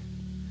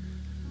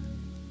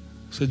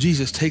 So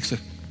Jesus takes a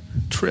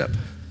trip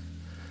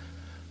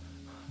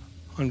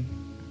on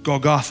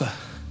Golgotha,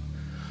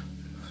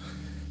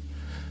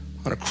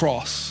 on a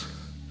cross,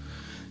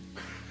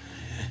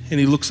 and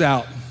he looks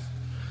out,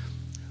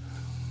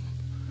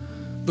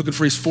 looking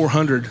for his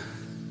 400,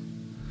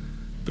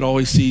 but all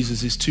he sees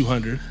is his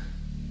 200.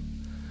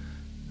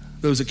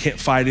 Those that can't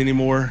fight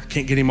anymore,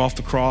 can't get him off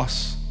the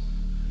cross,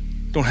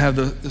 don't have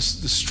the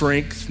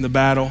strength in the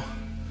battle,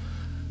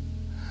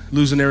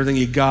 losing everything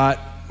he got.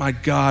 My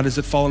God, is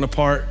it falling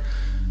apart?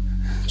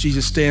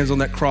 Jesus stands on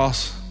that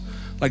cross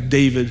like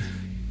David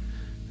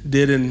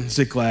did in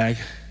Ziklag.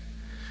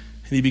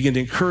 And he began to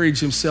encourage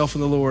himself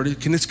in the Lord.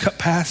 Can this cup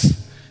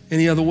pass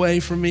any other way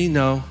from me?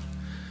 No,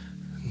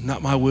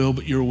 not my will,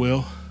 but your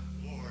will.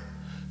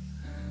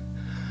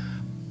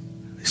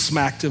 They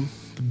smacked him,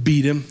 they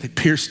beat him, they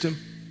pierced him.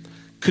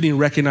 Couldn't even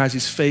recognize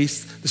his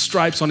face, the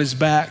stripes on his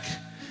back.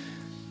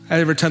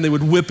 Every time they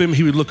would whip him,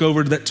 he would look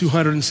over to that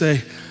 200 and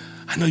say,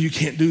 I know you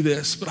can't do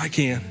this, but I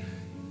can.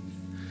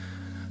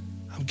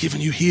 I'm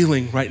giving you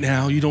healing right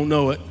now. You don't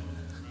know it.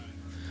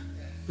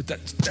 But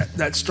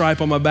that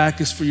stripe on my back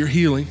is for your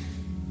healing.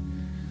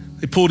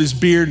 They pulled his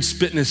beard and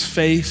spit in his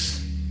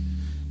face.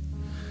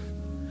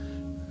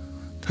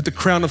 Put the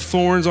crown of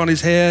thorns on his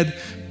head.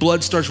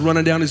 Blood starts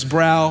running down his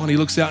brow, and he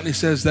looks out and he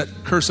says, that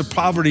curse of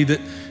poverty that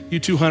you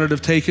 200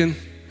 have taken,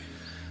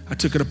 I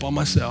took it upon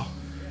myself.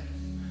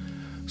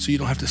 So you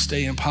don't have to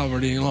stay in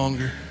poverty any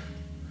longer.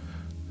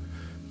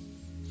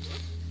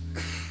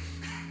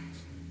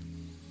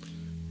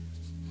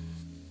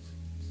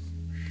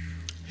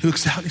 He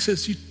looks out and he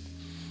says, you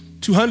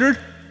 200,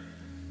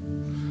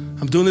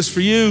 I'm doing this for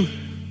you.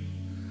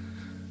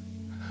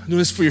 I'm doing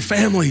this for your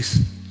families.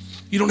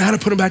 You don't know how to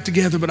put them back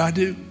together, but I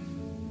do.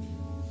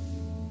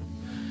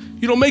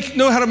 You don't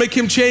know how to make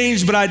him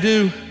change, but I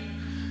do.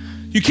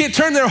 You can't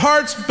turn their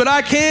hearts, but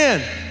I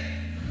can.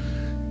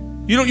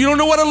 You don't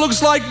know what it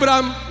looks like, but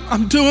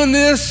I'm doing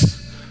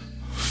this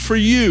for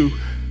you.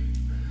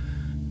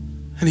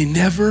 And he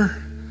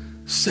never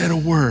said a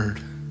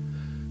word,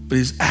 but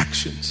his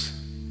actions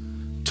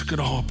took it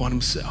all upon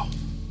himself.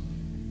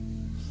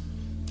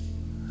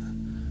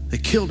 They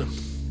killed him.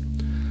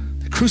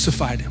 They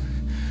crucified him.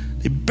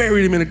 They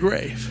buried him in a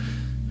grave.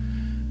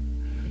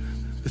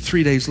 But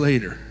 3 days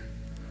later,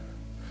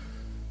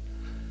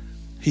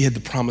 he had the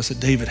promise that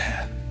David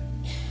had.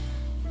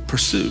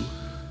 Pursue.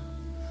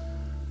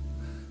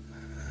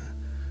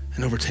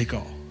 and overtake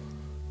all.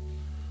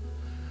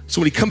 So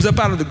when he comes up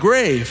out of the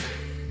grave,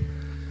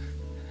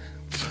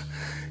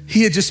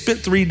 he had just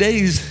spent 3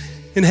 days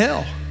in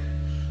hell,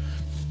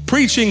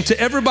 preaching to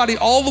everybody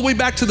all the way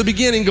back to the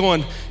beginning,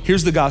 going,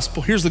 here's the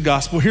gospel, here's the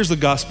gospel, here's the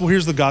gospel,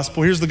 here's the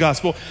gospel, here's the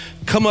gospel.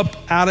 Come up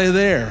out of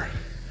there.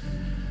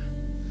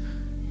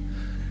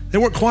 They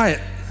weren't quiet.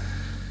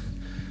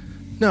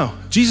 No,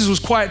 Jesus was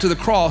quiet to the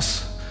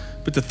cross,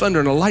 but the thunder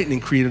and the lightning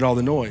created all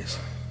the noise.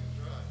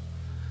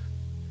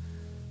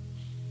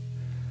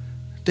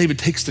 David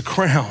takes the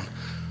crown,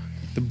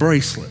 the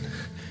bracelet,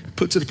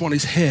 puts it upon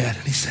his head,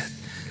 and he said,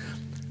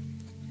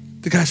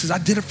 the guy says, I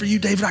did it for you,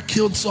 David. I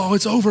killed Saul.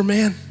 It's over,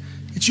 man.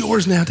 It's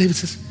yours now. David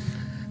says,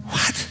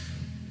 what?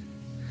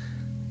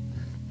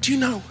 Do you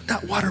know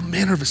not what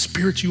manner of a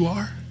spirit you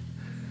are?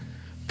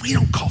 We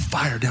don't call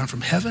fire down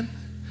from heaven.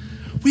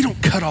 We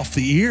don't cut off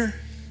the ear.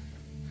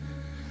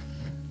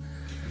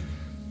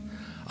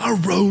 Our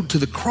road to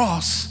the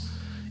cross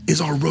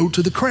is our road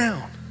to the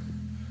crown.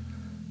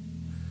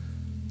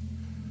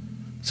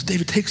 So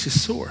David takes his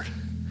sword.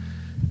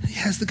 And he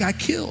has the guy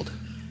killed.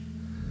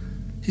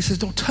 He says,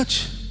 don't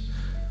touch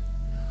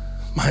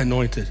my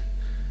anointed.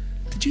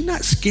 Did you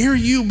not scare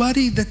you,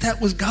 buddy, that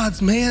was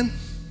God's man?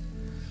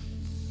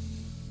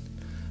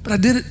 But I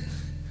did it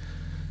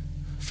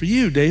for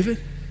you, David.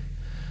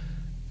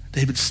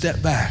 David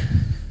stepped back,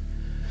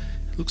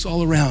 looks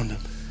all around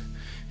him,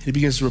 and he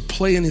begins to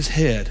replay in his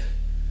head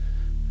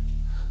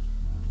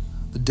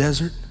the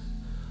desert,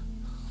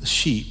 the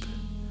sheep,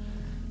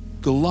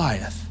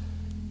 Goliath,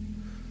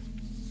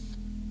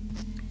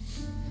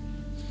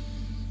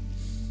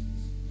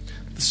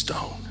 the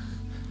stone,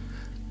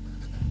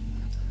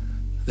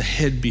 the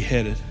head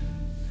beheaded,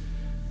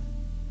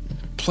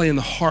 playing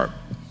the harp,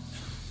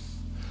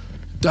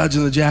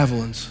 dodging the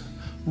javelins,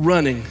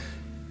 running,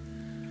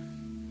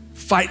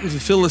 fighting the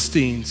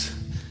Philistines,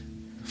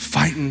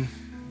 fighting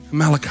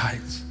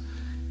Amalekites,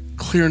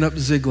 clearing up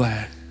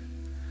Ziklag,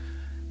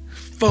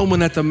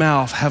 foaming at the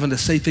mouth, having to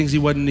say things he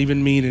wasn't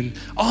even meaning,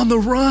 on the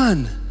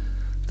run,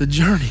 the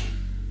journey.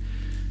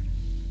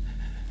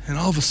 And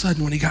all of a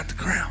sudden, when he got the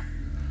crown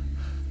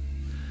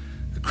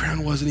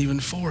wasn't even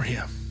for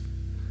him.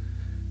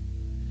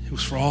 It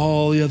was for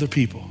all the other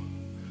people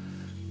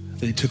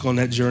that he took on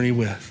that journey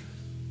with.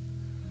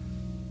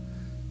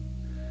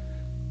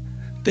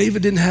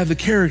 David didn't have the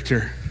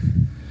character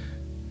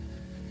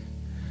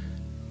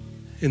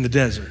in the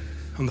desert,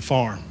 on the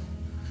farm.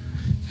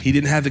 He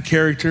didn't have the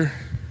character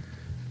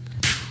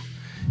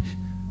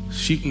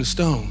shooting the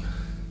stone.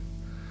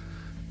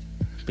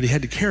 But he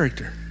had the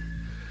character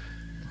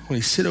when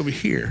he sit over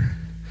here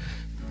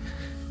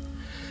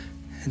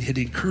and he had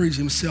to encourage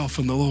himself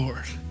from the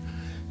Lord.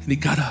 And he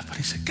got up and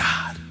he said,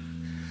 God,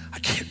 I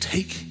can't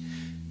take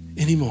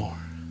anymore.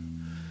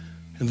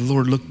 And the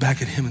Lord looked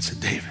back at him and said,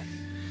 David,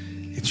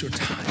 it's your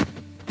time.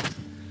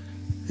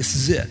 This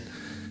is it.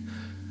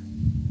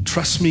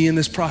 Trust me in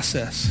this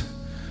process.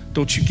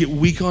 Don't you get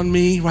weak on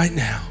me right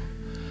now.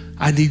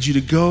 I need you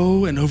to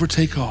go and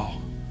overtake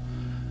all,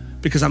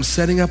 because I'm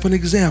setting up an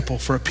example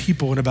for a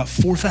people in about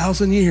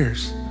 4,000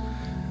 years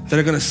that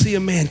are going to see a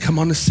man come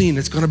on the scene.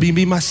 It's going to be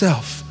me,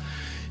 myself.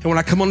 And when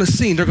I come on the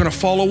scene, they're going to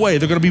fall away.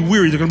 They're going to be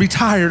weary. They're going to be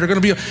tired. They're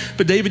going to be,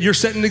 but David, you're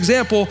setting an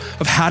example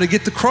of how to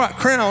get the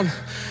crown.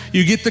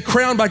 You get the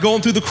crown by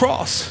going through the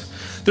cross.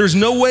 There's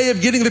no way of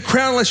getting the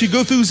crown unless you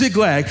go through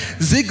Ziklag.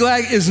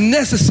 Ziklag is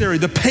necessary.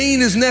 The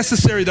pain is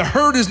necessary. The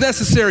hurt is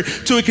necessary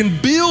so it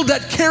can build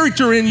that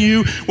character in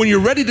you when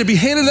you're ready to be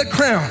handed that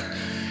crown.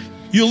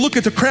 You'll look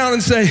at the crown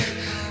and say,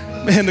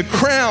 man, the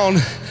crown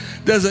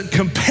doesn't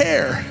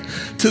compare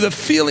to the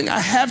feeling I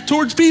have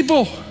towards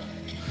people.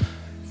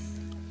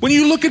 When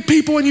you look at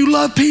people and you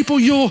love people,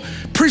 you'll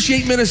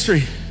appreciate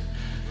ministry.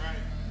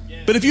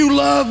 But if you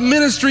love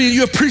ministry and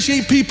you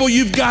appreciate people,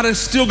 you've got to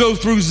still go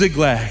through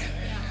Ziklag.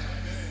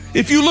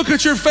 If you look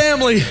at your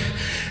family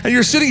and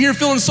you're sitting here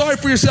feeling sorry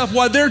for yourself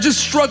while they're just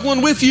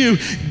struggling with you,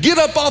 get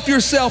up off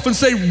yourself and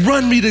say,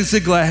 run me to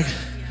Ziklag.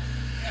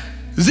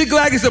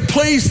 Ziklag is a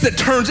place that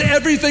turns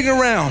everything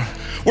around,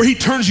 where he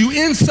turns you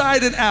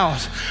inside and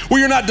out, where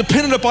you're not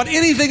dependent upon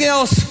anything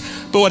else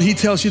but what he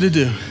tells you to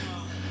do.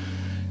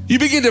 You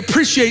begin to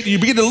appreciate, you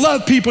begin to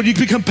love people, you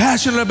become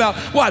passionate about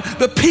what?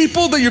 The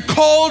people that you're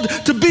called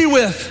to be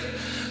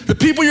with, the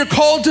people you're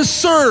called to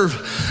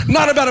serve.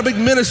 Not about a big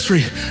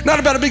ministry, not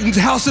about a big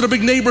house in a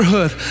big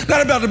neighborhood,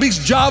 not about a big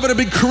job and a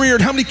big career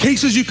and how many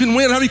cases you can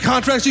win, how many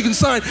contracts you can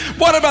sign.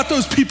 What about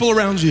those people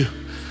around you?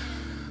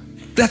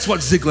 That's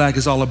what Ziklag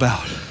is all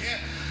about.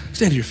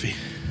 Stand to your feet.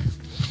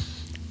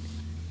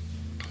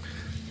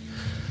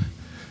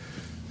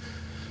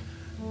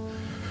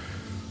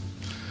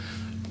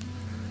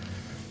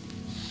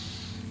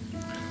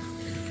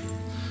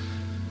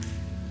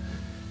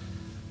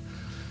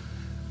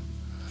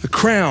 The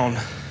crown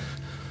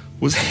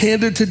was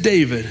handed to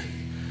David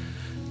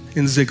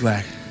in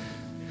Ziklag.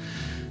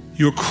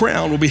 Your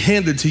crown will be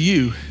handed to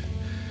you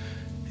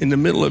in the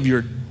middle of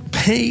your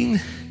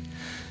pain,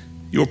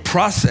 your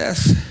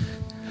process,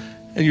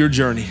 and your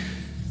journey.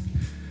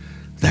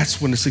 That's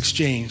when it's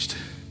exchanged.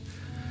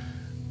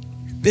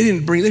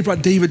 They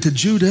brought David to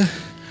Judah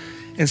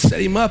and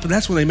set him up, and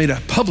that's when they made a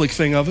public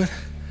thing of it.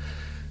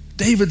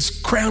 David's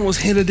crown was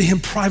handed to him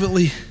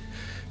privately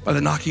by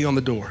the knocking on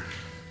the door.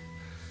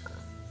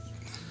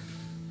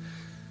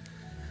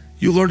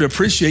 You learn to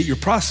appreciate your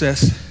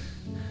process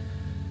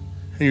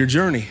and your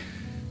journey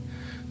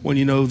when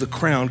you know the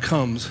crown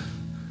comes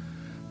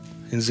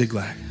in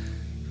Ziklag.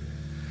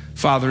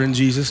 Father, in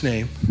Jesus'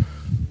 name.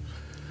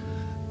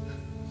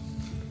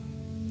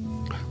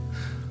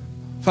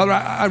 Father,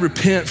 I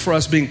repent for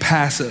us being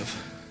passive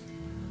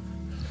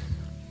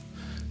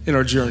in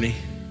our journey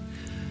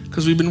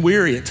because we've been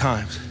weary at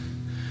times.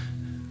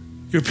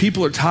 Your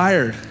people are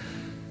tired.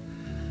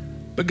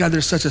 But God,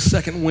 there's such a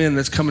second wind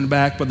that's coming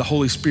back by the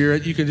Holy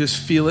Spirit. You can just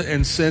feel it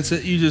and sense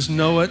it. You just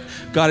know it.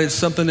 God, it's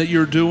something that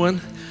you're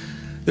doing.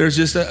 There's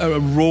just a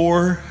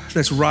roar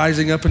that's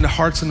rising up in the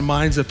hearts and the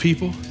minds of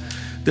people.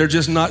 They're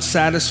just not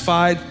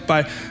satisfied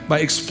by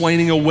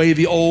explaining away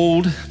the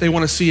old. They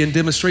want to see a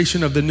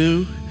demonstration of the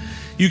new.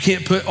 You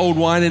can't put old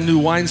wine in new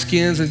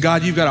wineskins, and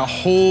God, you've got a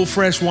whole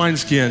fresh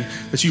wineskin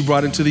that you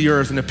brought into the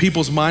earth, and the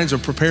people's minds are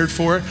prepared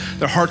for it.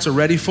 Their hearts are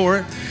ready for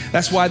it.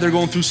 That's why they're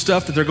going through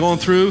stuff that they're going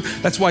through.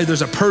 That's why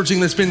there's a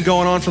purging that's been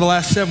going on for the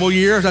last several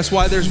years. That's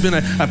why there's been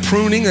a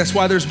pruning. That's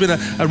why there's been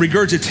a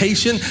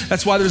regurgitation.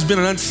 That's why there's been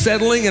an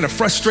unsettling and a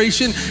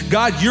frustration.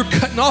 God, you're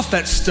cutting off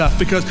that stuff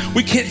because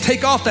we can't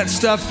take off that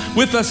stuff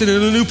with us into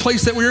the new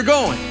place that we are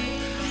going.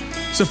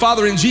 So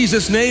Father, in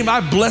Jesus' name,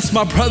 I bless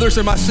my brothers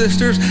and my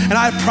sisters, and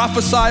I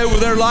prophesy over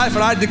their life,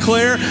 and I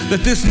declare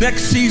that this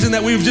next season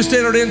that we've just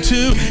entered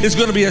into is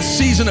going to be a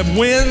season of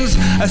wins,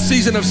 a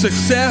season of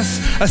success,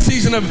 a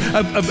season of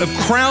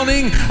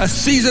crowning, a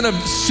season of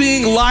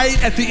seeing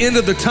light at the end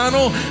of the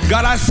tunnel.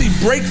 God, I see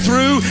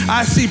breakthrough,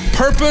 I see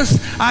purpose,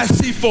 I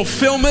see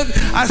fulfillment,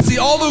 I see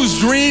all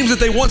those dreams that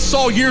they once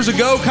saw years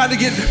ago kind of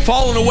get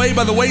fallen away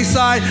by the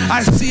wayside.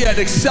 I see an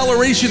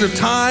acceleration of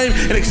time,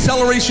 an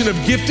acceleration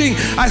of gifting.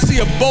 I see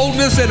a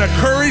boldness and a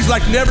courage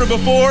like never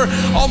before,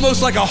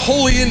 almost like a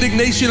holy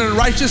indignation and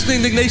righteous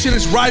indignation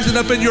is rising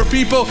up in your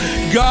people.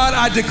 God,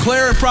 I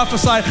declare and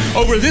prophesy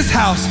over this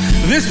house,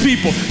 this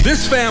people,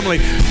 this family,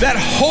 that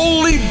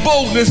holy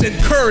boldness and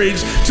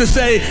courage to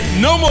say,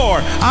 no more.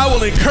 I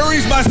will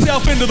encourage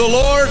myself into the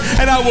Lord,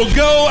 and I will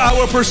go, I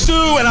will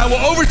pursue, and I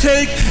will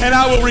overtake, and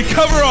I will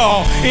recover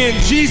all. In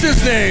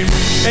Jesus' name,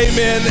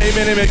 amen,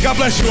 amen, amen. God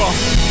bless you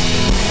all.